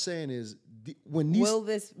all I'm saying is when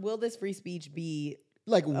these will this free speech be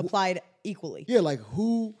like applied equally? Yeah, like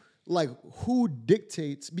who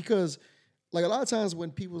dictates? Because like a lot of times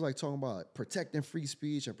when people like talking about like protecting free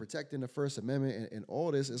speech and protecting the First Amendment and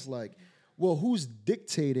all this, it's like, well, who's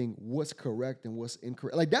dictating what's correct and what's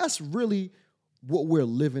incorrect? Like that's really what we're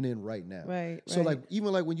living in right now. Right. So like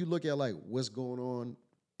even like when you look at like what's going on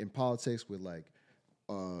in politics with like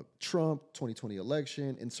Trump, 2020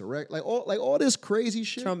 election, like all this crazy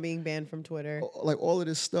shit. Trump being banned from Twitter. Like all of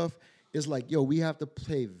this stuff is like, yo, we have to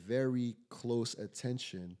pay very close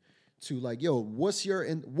attention to like, yo, what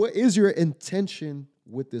is your intention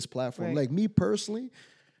with this platform? Right. Like me personally,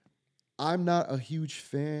 I'm not a huge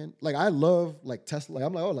fan. Like I love like Tesla. Like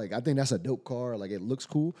I'm like, oh, like I think that's a dope car. Like it looks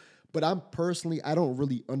cool. But I don't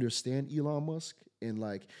really understand Elon Musk. And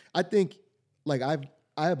like, I think like I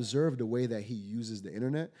observe the way that he uses the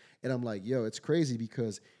internet, and I'm like, yo, it's crazy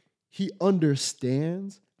because he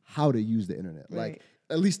understands how to use the internet. Right. Like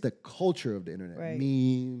at least the culture of the internet, right.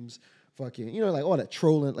 Memes, fucking, like all that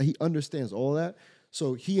trolling. Like he understands all that.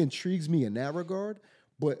 So he intrigues me in that regard.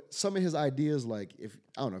 But some of his ideas, like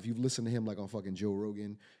I don't know if you've listened to him like on fucking Joe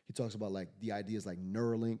Rogan, he talks about like the ideas like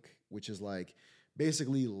Neuralink, which is like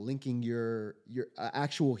basically linking your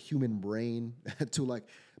actual human brain to like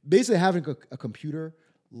basically having a computer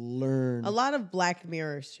learn a lot of Black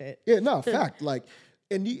Mirror shit. Yeah, no, fact. Like,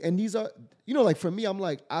 and these are, like for me, I'm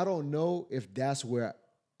like, I don't know if that's where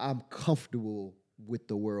I'm comfortable with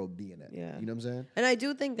the world being at. Yeah. You know what I'm saying? And I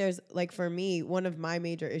do think there's like, for me, one of my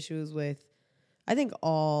major issues with a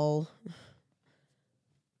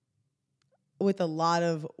lot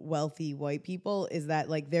of wealthy white people is that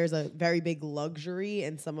like there's a very big luxury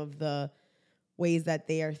in some of the ways that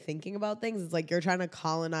they are thinking about things. It's like you're trying to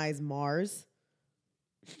colonize Mars,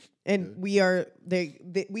 and we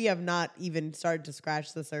have not even started to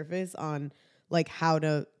scratch the surface on like how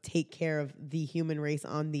to take care of the human race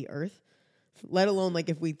on the earth, let alone like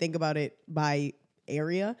if we think about it by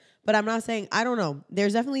area. But I'm not saying, I don't know.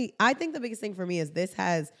 There's definitely, I think the biggest thing for me is this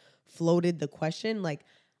has floated the question, like,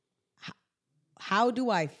 how do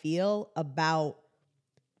I feel about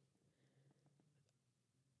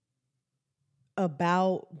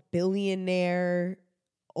billionaire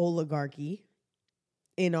oligarchy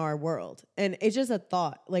in our world? And it's just a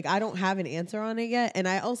thought. Like, I don't have an answer on it yet. And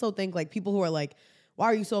I also think like people who are like, why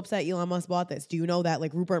are you so upset Elon Musk bought this? Do you know that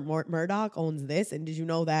like Rupert Murdoch owns this? And did you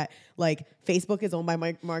know that like Facebook is owned by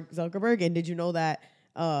Mark Zuckerberg? And did you know that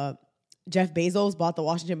Jeff Bezos bought the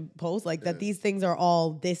Washington Post? Like that these things are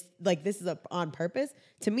all this is on purpose.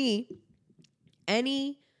 To me,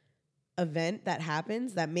 any event that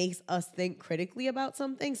happens that makes us think critically about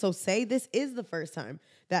something. So say this is the first time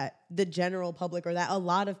that the general public or that a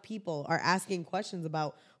lot of people are asking questions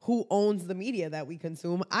about who owns the media that we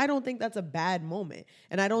consume. I don't think that's a bad moment.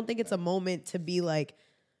 And I don't think it's a moment to be like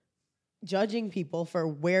judging people for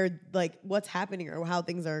where, like what's happening or how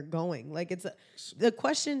things are going. Like the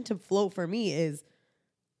question to float for me is,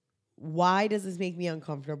 why does this make me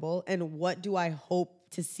uncomfortable? And what do I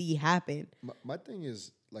hope to see happen? My thing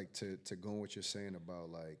is like to go on what you're saying about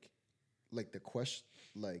like the question,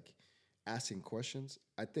 like asking questions.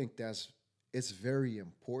 I think it's very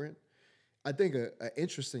important. I think an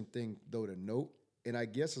interesting thing though to note, and I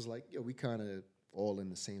guess is like, we kind of all in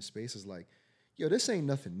the same space, is like, this ain't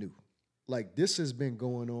nothing new. Like this has been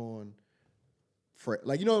going on for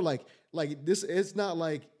like, like this, it's not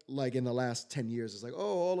like in the last 10 years, it's like,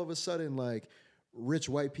 oh, all of a sudden like rich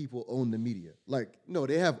white people own the media. Like, no,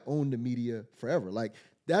 they have owned the media forever. Like,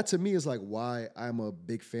 that to me is like why I'm a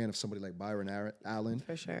big fan of somebody like Byron Allen.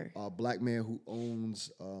 For sure. A black man who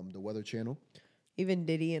owns the Weather Channel. Even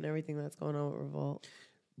Diddy and everything that's going on with Revolt.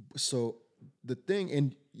 So the thing,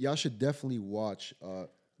 and y'all should definitely watch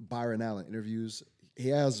Byron Allen interviews. He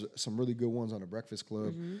has some really good ones on the Breakfast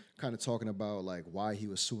Club, kind of talking about like why he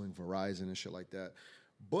was suing Verizon and shit like that.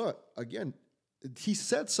 But again, he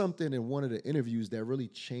said something in one of the interviews that really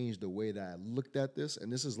changed the way that I looked at this.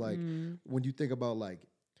 And this is like when you think about like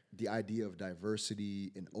the idea of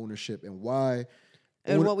diversity and ownership and why.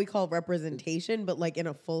 And what we call representation, but like in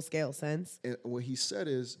a full scale sense. And what he said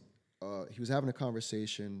is he was having a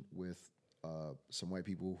conversation with some white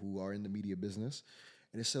people who are in the media business.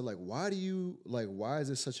 And they said, like, why is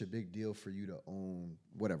it such a big deal for you to own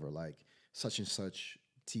whatever, like such and such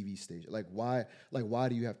TV station? Like, why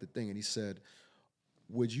do you have to think? And he said,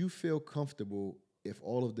 would you feel comfortable if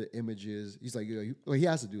all of the images, he's like, he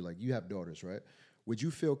has to do, like, you have daughters, right? Would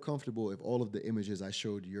you feel comfortable if all of the images I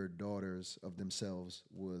showed your daughters of themselves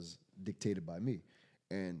was dictated by me?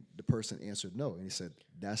 And the person answered no. And he said,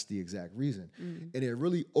 that's the exact reason. And it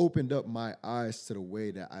really opened up my eyes to the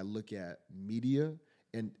way that I look at media.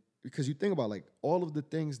 And because you think about like all of the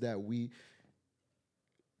things that we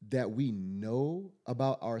know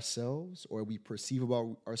about ourselves or we perceive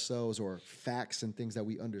about ourselves or facts and things that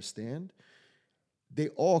we understand, they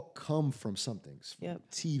all come from something.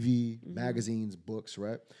 TV, magazines, books,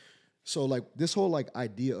 right? So like this whole like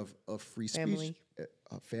idea of free speech,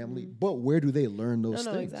 family, but where do they learn those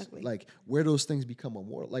things? Exactly. Like where those things become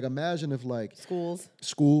immortal. Like imagine if like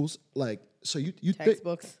schools, like so you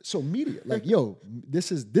textbooks. So media, like yo,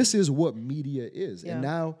 this is what media is, and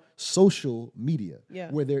now social media,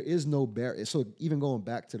 where there is no barrier. So even going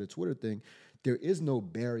back to the Twitter thing, there is no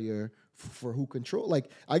barrier for who control.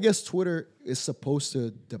 Like I guess Twitter is supposed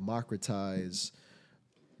to democratize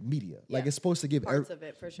media. Like it's supposed to give parts of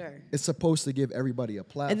it for sure. It's supposed to give everybody a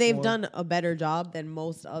platform. And they've done a better job than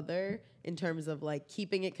most other in terms of like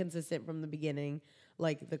keeping it consistent from the beginning.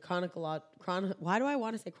 Like the why do I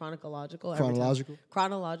want to say chronological?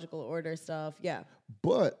 Chronological order stuff. Yeah.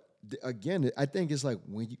 But again, I think it's like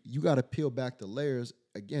when you got to peel back the layers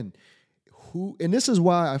again. And this is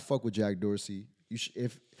why I fuck with Jack Dorsey.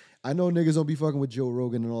 If I know niggas don't be fucking with Joe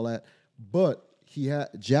Rogan and all that, but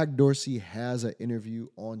Jack Dorsey has an interview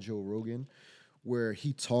on Joe Rogan where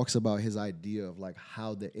he talks about his idea of like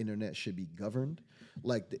how the internet should be governed.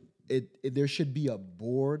 Like there should be a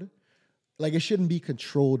board. Like it shouldn't be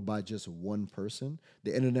controlled by just one person.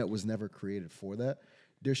 The internet was never created for that.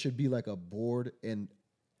 There should be like a board and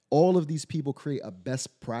all of these people create a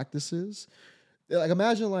best practices. Like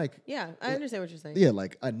imagine like I understand what you're saying. Yeah,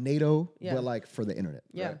 like a NATO, but like for the internet.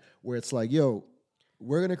 Right? Where it's like, yo,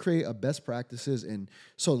 we're gonna create a best practices, and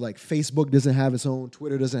so like Facebook doesn't have its own,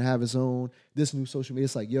 Twitter doesn't have its own, this new social media.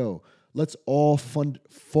 It's like, yo, let's all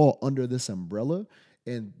fall under this umbrella,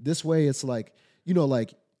 and this way it's like, you know,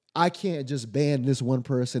 like I can't just ban this one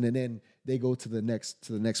person and then they go to the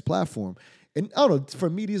next platform. And I don't know. For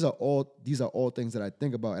me, these are all things that I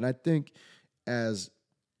think about, and I think as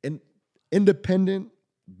independent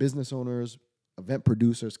business owners, event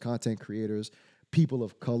producers, content creators, people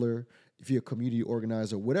of color, if you're a community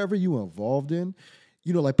organizer, whatever you're involved in,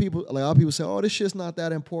 you know, like a lot of people say, oh, this shit's not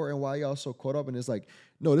that important. Why y'all so caught up? And it's like,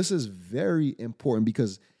 no, this is very important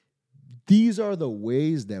because these are the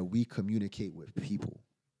ways that we communicate with people.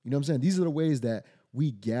 You know what I'm saying? These are the ways that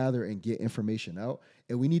we gather and get information out.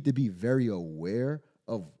 And we need to be very aware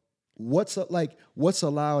of what's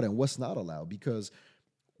allowed and what's not allowed. Because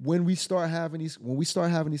when we start having these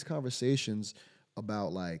conversations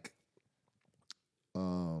about like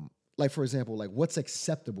for example, like what's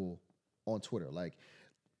acceptable on Twitter, like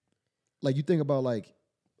you think about like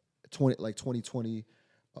 2020,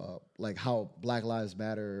 like how Black Lives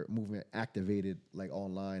Matter movement activated like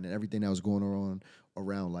online and everything that was going on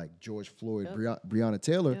around like George Floyd, Breonna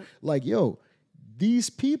Taylor. Like, yo, these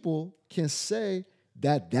people can say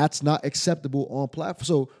that that's not acceptable on platform.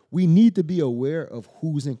 So we need to be aware of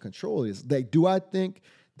who's in control. Is like, do I think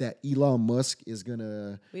that Elon Musk is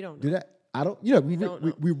gonna do that? I don't. You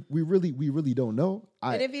know, we really don't know.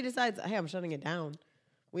 And if he decides, hey, I'm shutting it down,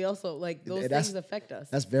 we also like those things affect us.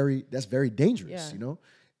 That's very dangerous. You know.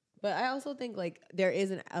 But I also think like there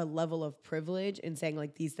isn't a level of privilege in saying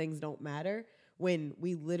like these things don't matter when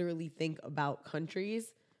we literally think about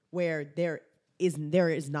countries where there is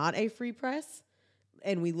not a free press.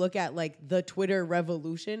 And we look at like the Twitter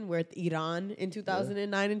revolution where Iran in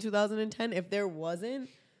 2009 and 2010, if there wasn't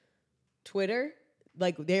Twitter,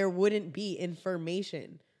 like there wouldn't be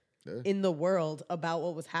information. in the world about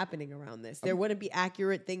what was happening around this. There wouldn't be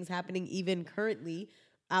accurate things happening even currently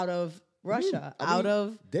out of Russia, out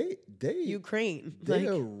of Ukraine.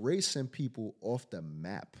 They're erasing people off the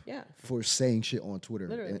map Yeah. for saying shit on Twitter.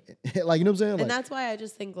 Literally. Like, you know what I'm saying? And that's why I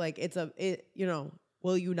just think like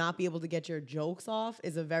will you not be able to get your jokes off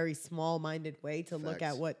is a very small-minded way to look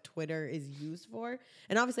at what Twitter is used for.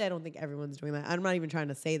 And obviously I don't think everyone's doing that. I'm not even trying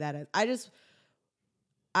to say that.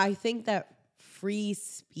 I think that free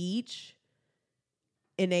speech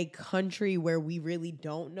in a country where we really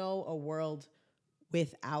don't know a world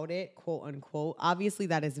without it, quote unquote. Obviously,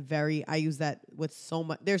 that is I use that with so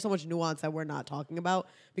much, there's so much nuance that we're not talking about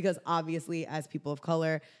because obviously as people of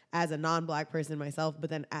color, as a non-Black person myself, but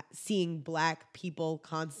then seeing Black people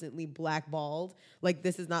constantly blackballed, like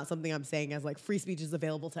this is not something I'm saying as like free speech is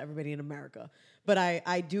available to everybody in America. But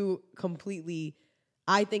I do completely,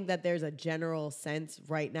 I think that there's a general sense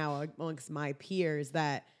right now amongst my peers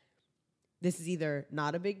that this is either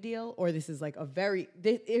not a big deal or this is like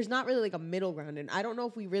there's not really like a middle ground. And I don't know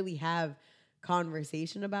if we really have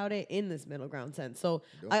conversation about it in this middle ground sense. So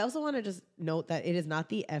I also want to just note that it is not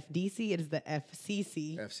the FDC, it is the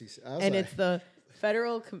FCC. And it's the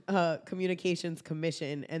Federal Communications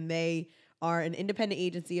Commission. And they are an independent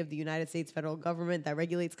agency of the United States federal government that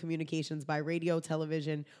regulates communications by radio,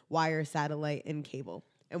 television, wire, satellite, and cable.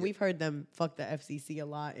 And we've heard them fuck the FCC a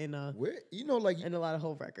lot in a lot of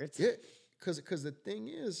whole records. Yeah. Because the thing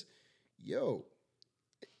is,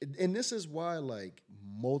 and this is why, like,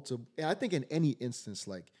 I think in any instance,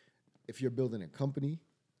 like, if you're building a company,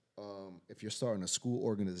 if you're starting a school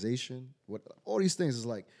organization, all these things is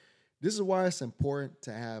like, this is why it's important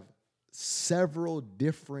to have several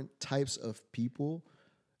different types of people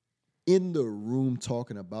in the room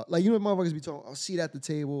talking about, like, motherfuckers be talking, I'll seat at the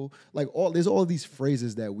table, like, there's all these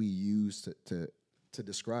phrases that we use to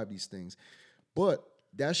describe these things, but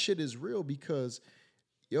that shit is real because,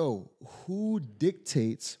 who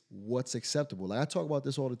dictates what's acceptable? Like I talk about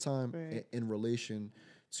this all the time in relation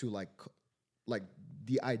to like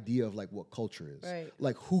the idea of like what culture is. Right.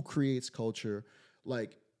 Like who creates culture?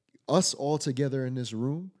 Like us all together in this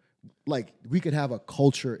room, like we could have a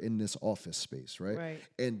culture in this office space, right?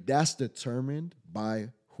 And that's determined by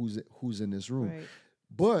who's in this room. Right.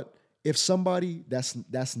 But if somebody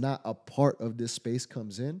that's not a part of this space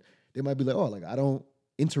comes in, they might be like, oh, like I don't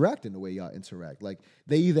interact in the way y'all interact. Like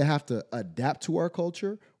they either have to adapt to our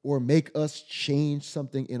culture or make us change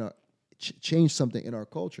something in our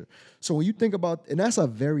culture. So when you think about, and that's a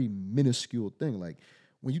very minuscule thing. Like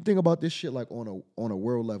when you think about this shit, like on a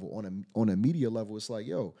world level, on a media level, it's like,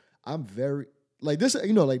 I'm very like this.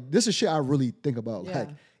 Like this is shit I really think about like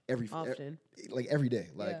every day.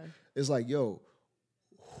 Like it's like,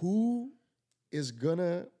 who is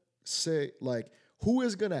gonna say like who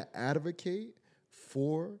is gonna advocate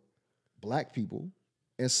for Black people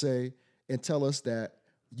and tell us that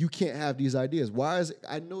you can't have these ideas? Why is it,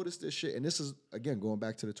 I noticed this shit, and this is again going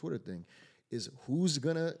back to the Twitter thing, is who is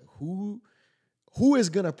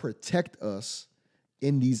gonna protect us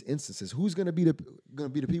in these instances? Who's gonna be the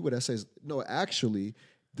people that says, no, actually,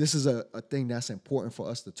 this is a thing that's important for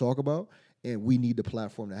us to talk about, and we need the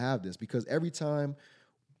platform to have this? Because every time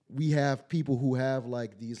we have people who have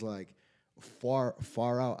like these like far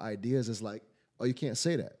out ideas, it's like, oh, you can't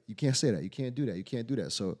say that. You can't say that. You can't do that. You can't do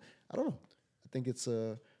that. So I don't know. I think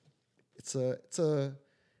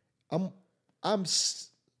I'm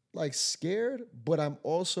like scared, but I'm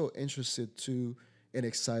also interested too and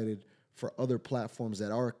excited for other platforms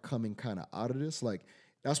that are coming kind of out of this. Like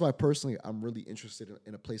that's why personally I'm really interested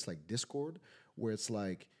in a place like Discord, where it's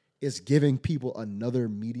like it's giving people another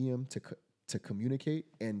medium to communicate,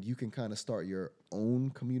 and you can kind of start your own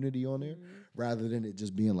community on there rather than it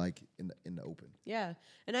just being like in the open. Yeah.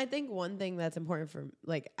 And I think one thing that's important for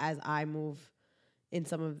like as I move in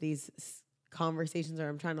some of these conversations, or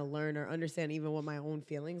I'm trying to learn or understand even what my own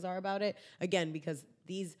feelings are about it, again, because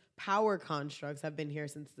these power constructs have been here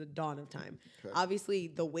since the dawn of time. Okay. Obviously,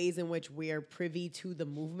 the ways in which we are privy to the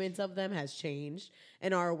movements of them has changed,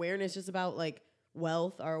 and our awareness just about like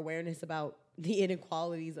wealth, our awareness about the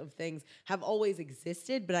inequalities of things have always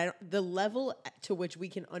existed, but the level to which we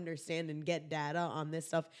can understand and get data on this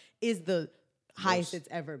stuff is the highest it's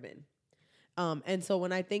ever been. And so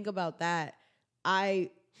when I think about that,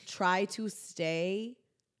 I try to stay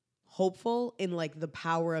hopeful in like the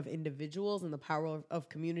power of individuals and the power of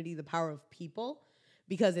community, the power of people,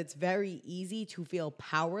 because it's very easy to feel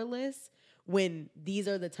powerless when these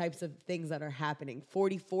are the types of things that are happening.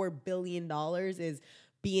 $44 billion is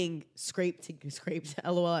being scraped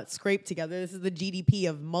together. This is the GDP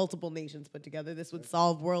of multiple nations put together. This would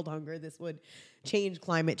solve world hunger. This would change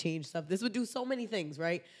climate change stuff. This would do so many things,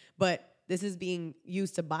 right? But this is being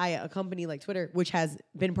used to buy a company like Twitter, which has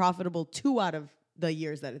been profitable 2 out of the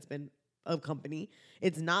years that it's been a company.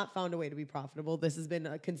 It's not found a way to be profitable. This has been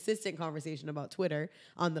a consistent conversation about Twitter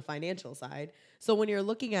on the financial side. So when you're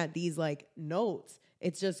looking at these like notes,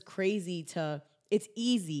 it's just crazy it's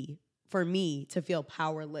easy for me to feel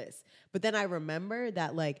powerless. But then I remember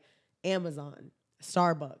that like Amazon,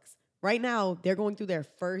 Starbucks, right now they're going through their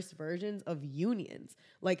first versions of unions.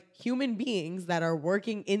 Like human beings that are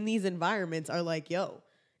working in these environments are like, yo,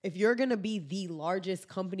 if you're going to be the largest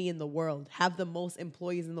company in the world, have the most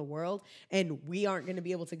employees in the world, and we aren't going to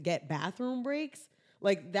be able to get bathroom breaks,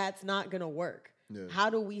 like that's not going to work. Yeah. How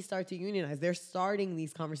do we start to unionize? They're starting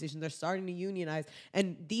these conversations. They're starting to unionize.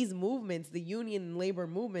 And these movements, the union and labor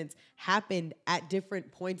movements, happened at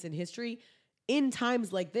different points in history in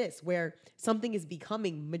times like this where something is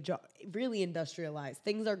becoming really industrialized.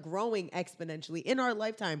 Things are growing exponentially. In our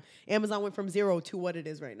lifetime, Amazon went from 0 to what it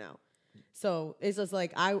is right now. So it's just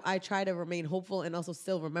like I try to remain hopeful and also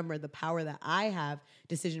still remember the power that I have,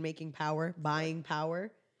 decision-making power, buying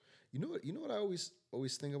power. You know what I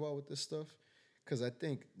always think about with this stuff? Because I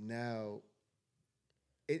think now,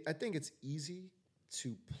 I think it's easy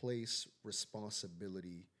to place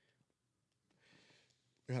responsibility.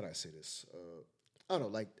 How do I say this? I don't know,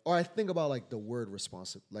 like, or I think about like the word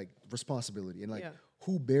responsibility and like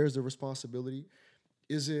who bears the responsibility.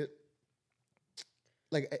 Is it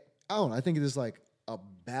like I don't know? I think it is like a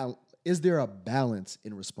balance. Is there a balance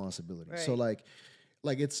in responsibility? Right. So like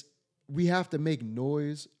we have to make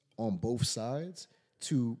noise on both sides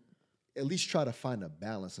to at least try to find a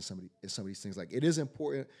balance in some of these things. Like it is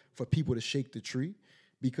important for people to shake the tree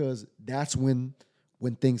because that's when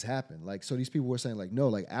things happen. Like, so these people were saying like, no,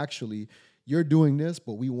 like actually you're doing this,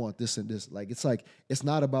 but we want this and this. Like, it's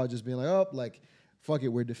not about just being like, oh, like, fuck it,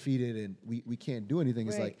 we're defeated and we can't do anything.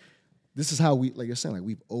 Right. It's like, this is how like you're saying, like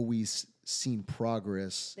we've always seen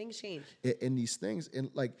progress. Things change. In these things.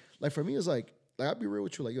 And like for me, it's like I'll be real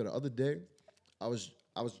with you. Like, yo, the other day I was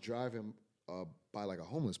driving by like a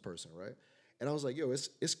homeless person, right? And I was like, yo,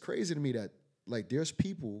 it's crazy to me that like there's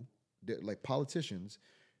people that like politicians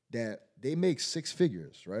that they make 6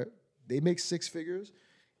 figures, right? They make 6 figures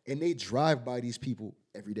and they drive by these people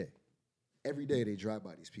every day. Every day they drive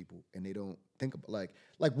by these people and they don't think about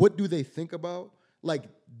like what do they think about? Like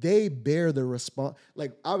they bear the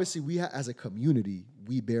like obviously we as a community,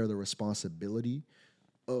 we bear the responsibility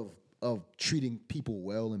of treating people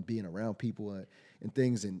well and being around people and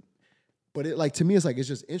things. But it like to me, it's like it's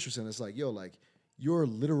just interesting. It's like, yo, like your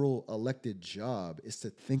literal elected job is to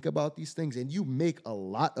think about these things, and you make a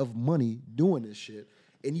lot of money doing this shit,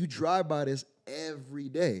 and you drive by this every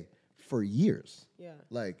day for years. Yeah.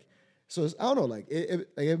 Like, so I don't know. Like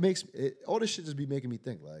it makes all this shit just be making me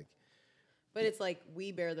think. Like, but it's like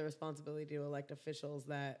we bear the responsibility to elect officials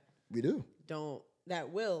that we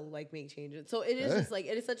that will like make changes. So it is just like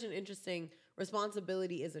it is such an interesting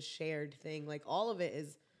responsibility. Is a shared thing. Like all of it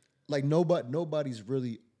is. Like nobody's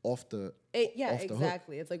really off the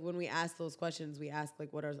exactly. It's like when we ask those questions, we ask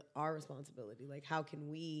like, what are our responsibility? Like, how can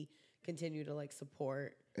we continue to like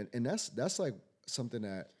support? And that's like something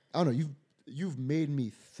that I don't know. You've made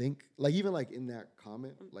me think. Like even like in that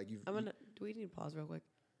comment, like you've. Do we need to pause real quick?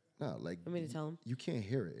 No, like. Want me to tell him? You can't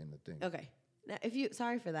hear it in the thing. Okay. Now,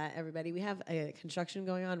 sorry for that, everybody. We have a construction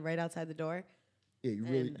going on right outside the door. Yeah, you're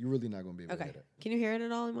really not gonna be able to hear that. Can you hear it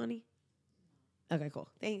at all, Imani? Okay, cool.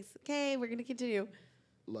 Thanks. Okay, we're gonna continue.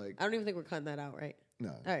 Like I don't even think we're cutting that out, right? No.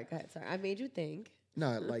 All right, go ahead. Sorry, I made you think.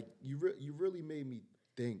 No, like you really made me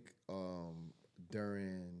think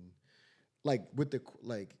during like with the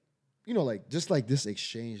like you know like just like this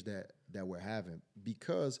exchange that we're having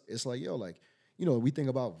because it's like yo like you know we think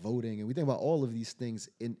about voting and we think about all of these things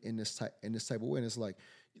in this type of way and it's like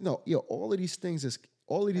all of these things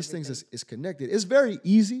is connected. It's very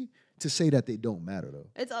easy to say that they don't matter though.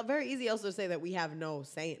 It's very easy also to say that we have no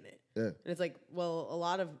say in it. Yeah. And it's like, well, a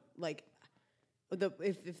lot of like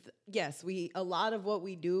a lot of what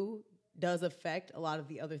we do does affect a lot of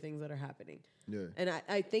the other things that are happening. Yeah. And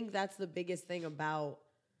I think that's the biggest thing about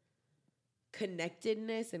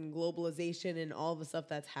connectedness and globalization and all the stuff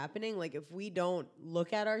that's happening. Like if we don't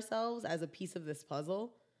look at ourselves as a piece of this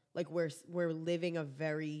puzzle, like we're living a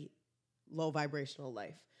very low vibrational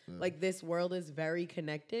life. Yeah. Like this world is very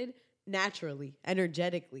connected naturally,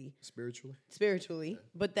 energetically, spiritually. Yeah.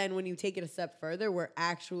 But then when you take it a step further, we're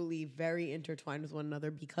actually very intertwined with one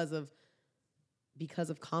another because of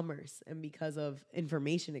commerce and because of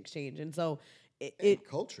information exchange. And so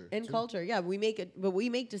culture. And too. culture, yeah. We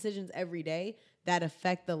make decisions every day that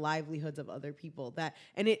affect the livelihoods of other people.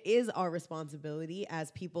 And it is our responsibility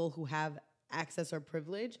as people who have access or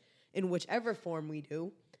privilege in whichever form we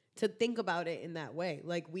do to think about it in that way.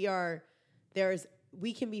 Like we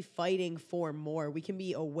can be fighting for more. We can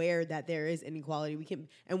be aware that there is inequality.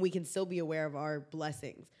 We can still be aware of our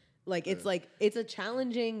blessings. Like it's a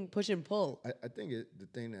challenging push and pull. I think the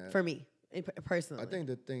thing that for me personally, I think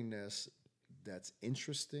the thing that's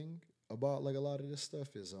interesting about like a lot of this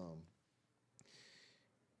stuff is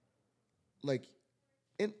like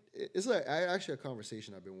it's like I actually a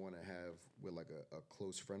conversation I've been wanting to have with like a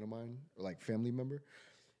close friend of mine or like family member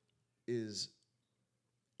is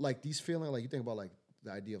like these feeling like you think about like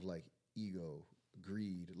the idea of like ego,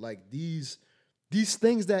 greed, like these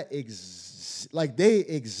things that exist, like they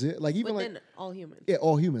exist, like even within like all humans. Yeah,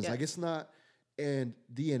 all humans. Yes. Like it's not, and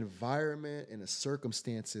the environment and the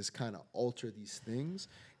circumstances kind of alter these things,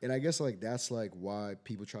 and I guess like that's like why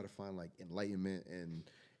people try to find like enlightenment and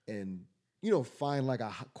find like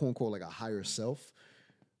a quote unquote like a higher self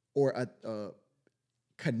or a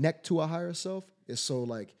connect to a higher self is so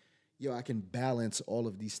like I can balance all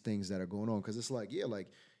of these things that are going on because it's like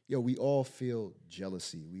we all feel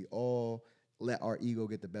jealousy, we all let our ego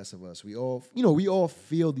get the best of us, we all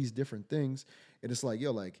feel these different things, and it's like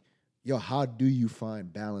how do you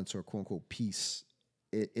find balance or quote unquote peace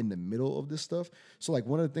in the middle of this stuff? So like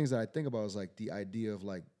one of the things that I think about is like the idea of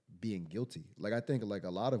like being guilty. Like I think like a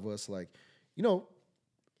lot of us like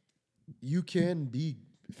you can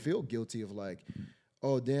feel guilty of like,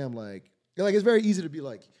 oh damn, like it's very easy to be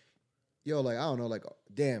like, like I don't know, like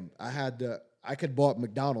damn, I could bought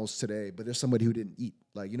McDonald's today, but there's somebody who didn't eat.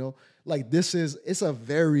 Like, like it's a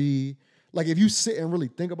very like if you sit and really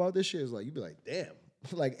think about this shit, it's like you'd be like, damn,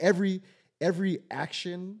 like every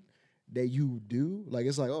action that you do, like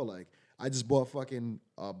it's like, oh, like I just bought fucking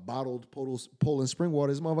bottled Poland spring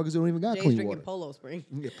water. These motherfuckers don't even got Jay's clean drinking water. Polo Spring.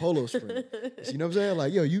 Yeah, Polo Spring. You know what I'm saying?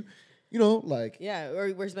 Like, you like yeah,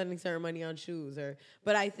 or we're spending certain money on shoes,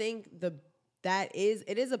 but I think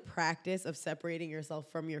it is a practice of separating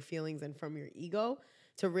yourself from your feelings and from your ego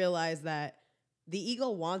to realize that the ego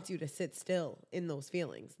wants you to sit still in those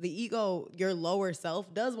feelings. The ego, your lower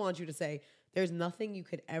self, does want you to say, there's nothing you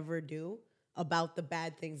could ever do about the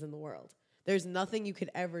bad things in the world. There's nothing you could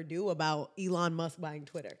ever do about Elon Musk buying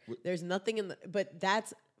Twitter. There's nothing but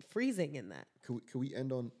that's freezing in that. Could we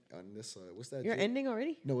end on this? What's that? You're ending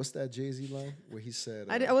already? No, what's that Jay-Z line where he said?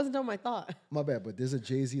 I wasn't done my thought. My bad, but there's a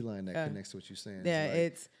Jay-Z line that connects to what you're saying. Yeah,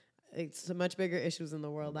 it's so much bigger issues in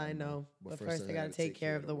the world. I know, but first I got to take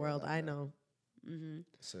care of the world. I know. Mm-hmm.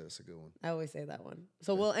 So that's a good one. I always say that one.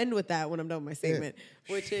 So we'll end with that when I'm done with my statement,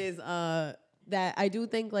 which is that I do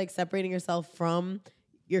think like separating yourself from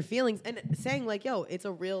your feelings and saying like, yo, it's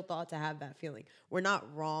a real thought to have that feeling. We're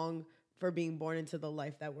not wrong for being born into the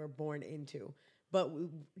life that we're born into. But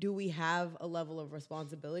do we have a level of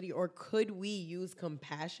responsibility, or could we use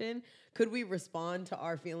compassion? Could we respond to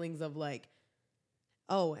our feelings of like,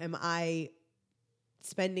 oh, am I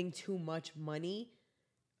spending too much money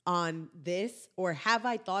on this? Or have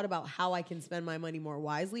I thought about how I can spend my money more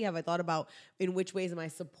wisely? Have I thought about in which ways am I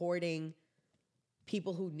supporting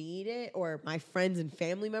people who need it, or my friends and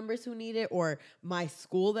family members who need it, or my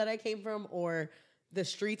school that I came from, or the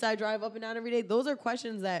streets I drive up and down every day? Those are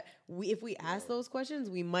questions that if we ask those questions,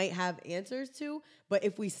 we might have answers to. But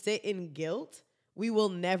if we sit in guilt, we will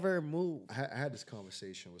never move. I had this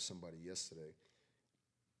conversation with somebody yesterday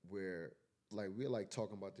where like we're like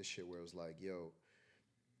talking about this shit where it was like, yo,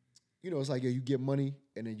 it's like, yo, you get money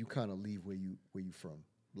and then you kind of leave where you from.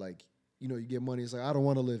 Like, you get money, it's like, I don't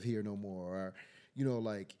want to live here no more. Or,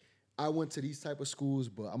 like I went to these type of schools,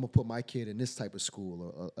 but I'm gonna put my kid in this type of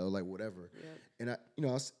school or like whatever. Yeah. And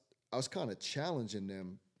I was kind of challenging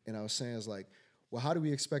them, and I was saying, it's like, well, how do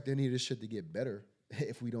we expect any of this shit to get better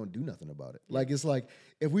if we don't do nothing about it? Yeah. Like, it's like,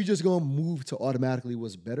 if we just gonna move to automatically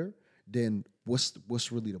what's better, then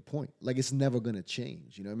what's really the point? Like, it's never gonna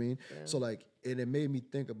change, you know what I mean? Yeah. So like, and it made me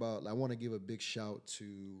think about, I want to give a big shout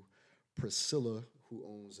to Priscilla, who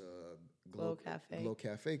owns Glow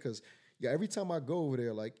Cafe, because every time I go over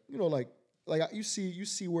there, like, like you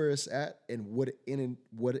see where it's at and what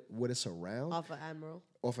it's around. Off of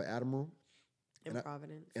Admiral. In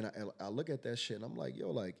Providence. And I look at that shit and I'm like,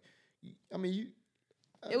 yo, like, I mean,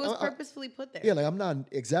 it was purposefully put there. Yeah, like I'm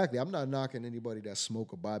not knocking anybody that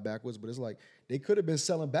smoke or buy backwoods, but it's like they could have been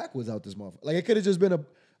selling backwoods out this motherfucker. Like it could have just been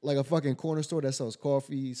a fucking corner store that sells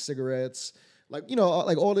coffee, cigarettes, like,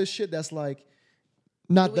 like all this shit that's like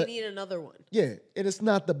not we need another one. Yeah, and it's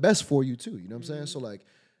not the best for you too, you know what I'm saying? So like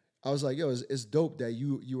I was like, yo, it's dope that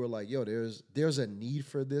you were like, yo, there's a need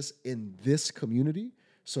for this in this community.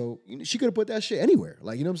 So she could have put that shit anywhere.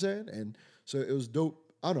 Like, you know what I'm saying? And so it was dope.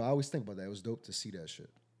 I don't know. I always think about that. It was dope to see that shit.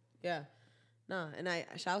 Yeah. No, and I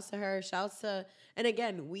shouts to her, shouts to, and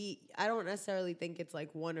again, I don't necessarily think it's like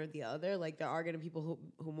one or the other. Like there are gonna be people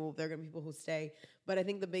who move, there are gonna be people who stay. But I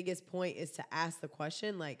think the biggest point is to ask the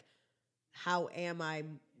question, like, how am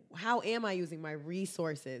I using my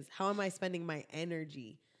resources? How am I spending my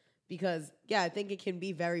energy? Because yeah, I think it can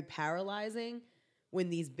be very paralyzing when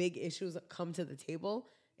these big issues come to the table.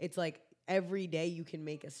 It's like every day you can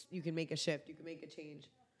make a shift, you can make a change.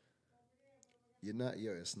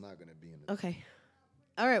 It's not gonna be in the Okay.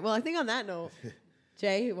 All right. Well, I think on that note,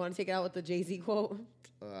 Jay, you want to take it out with the Jay-Z quote?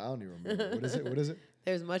 I don't even remember. What is it?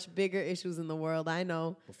 There's much bigger issues in the world, I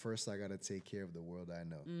know. But first, I gotta take care of the world I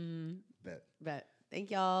know. Bet. Thank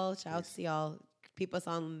y'all. Shouts to y'all. Keep us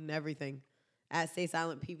on everything. At Stay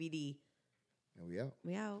Silent PVD. And we out.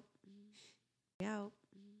 We out.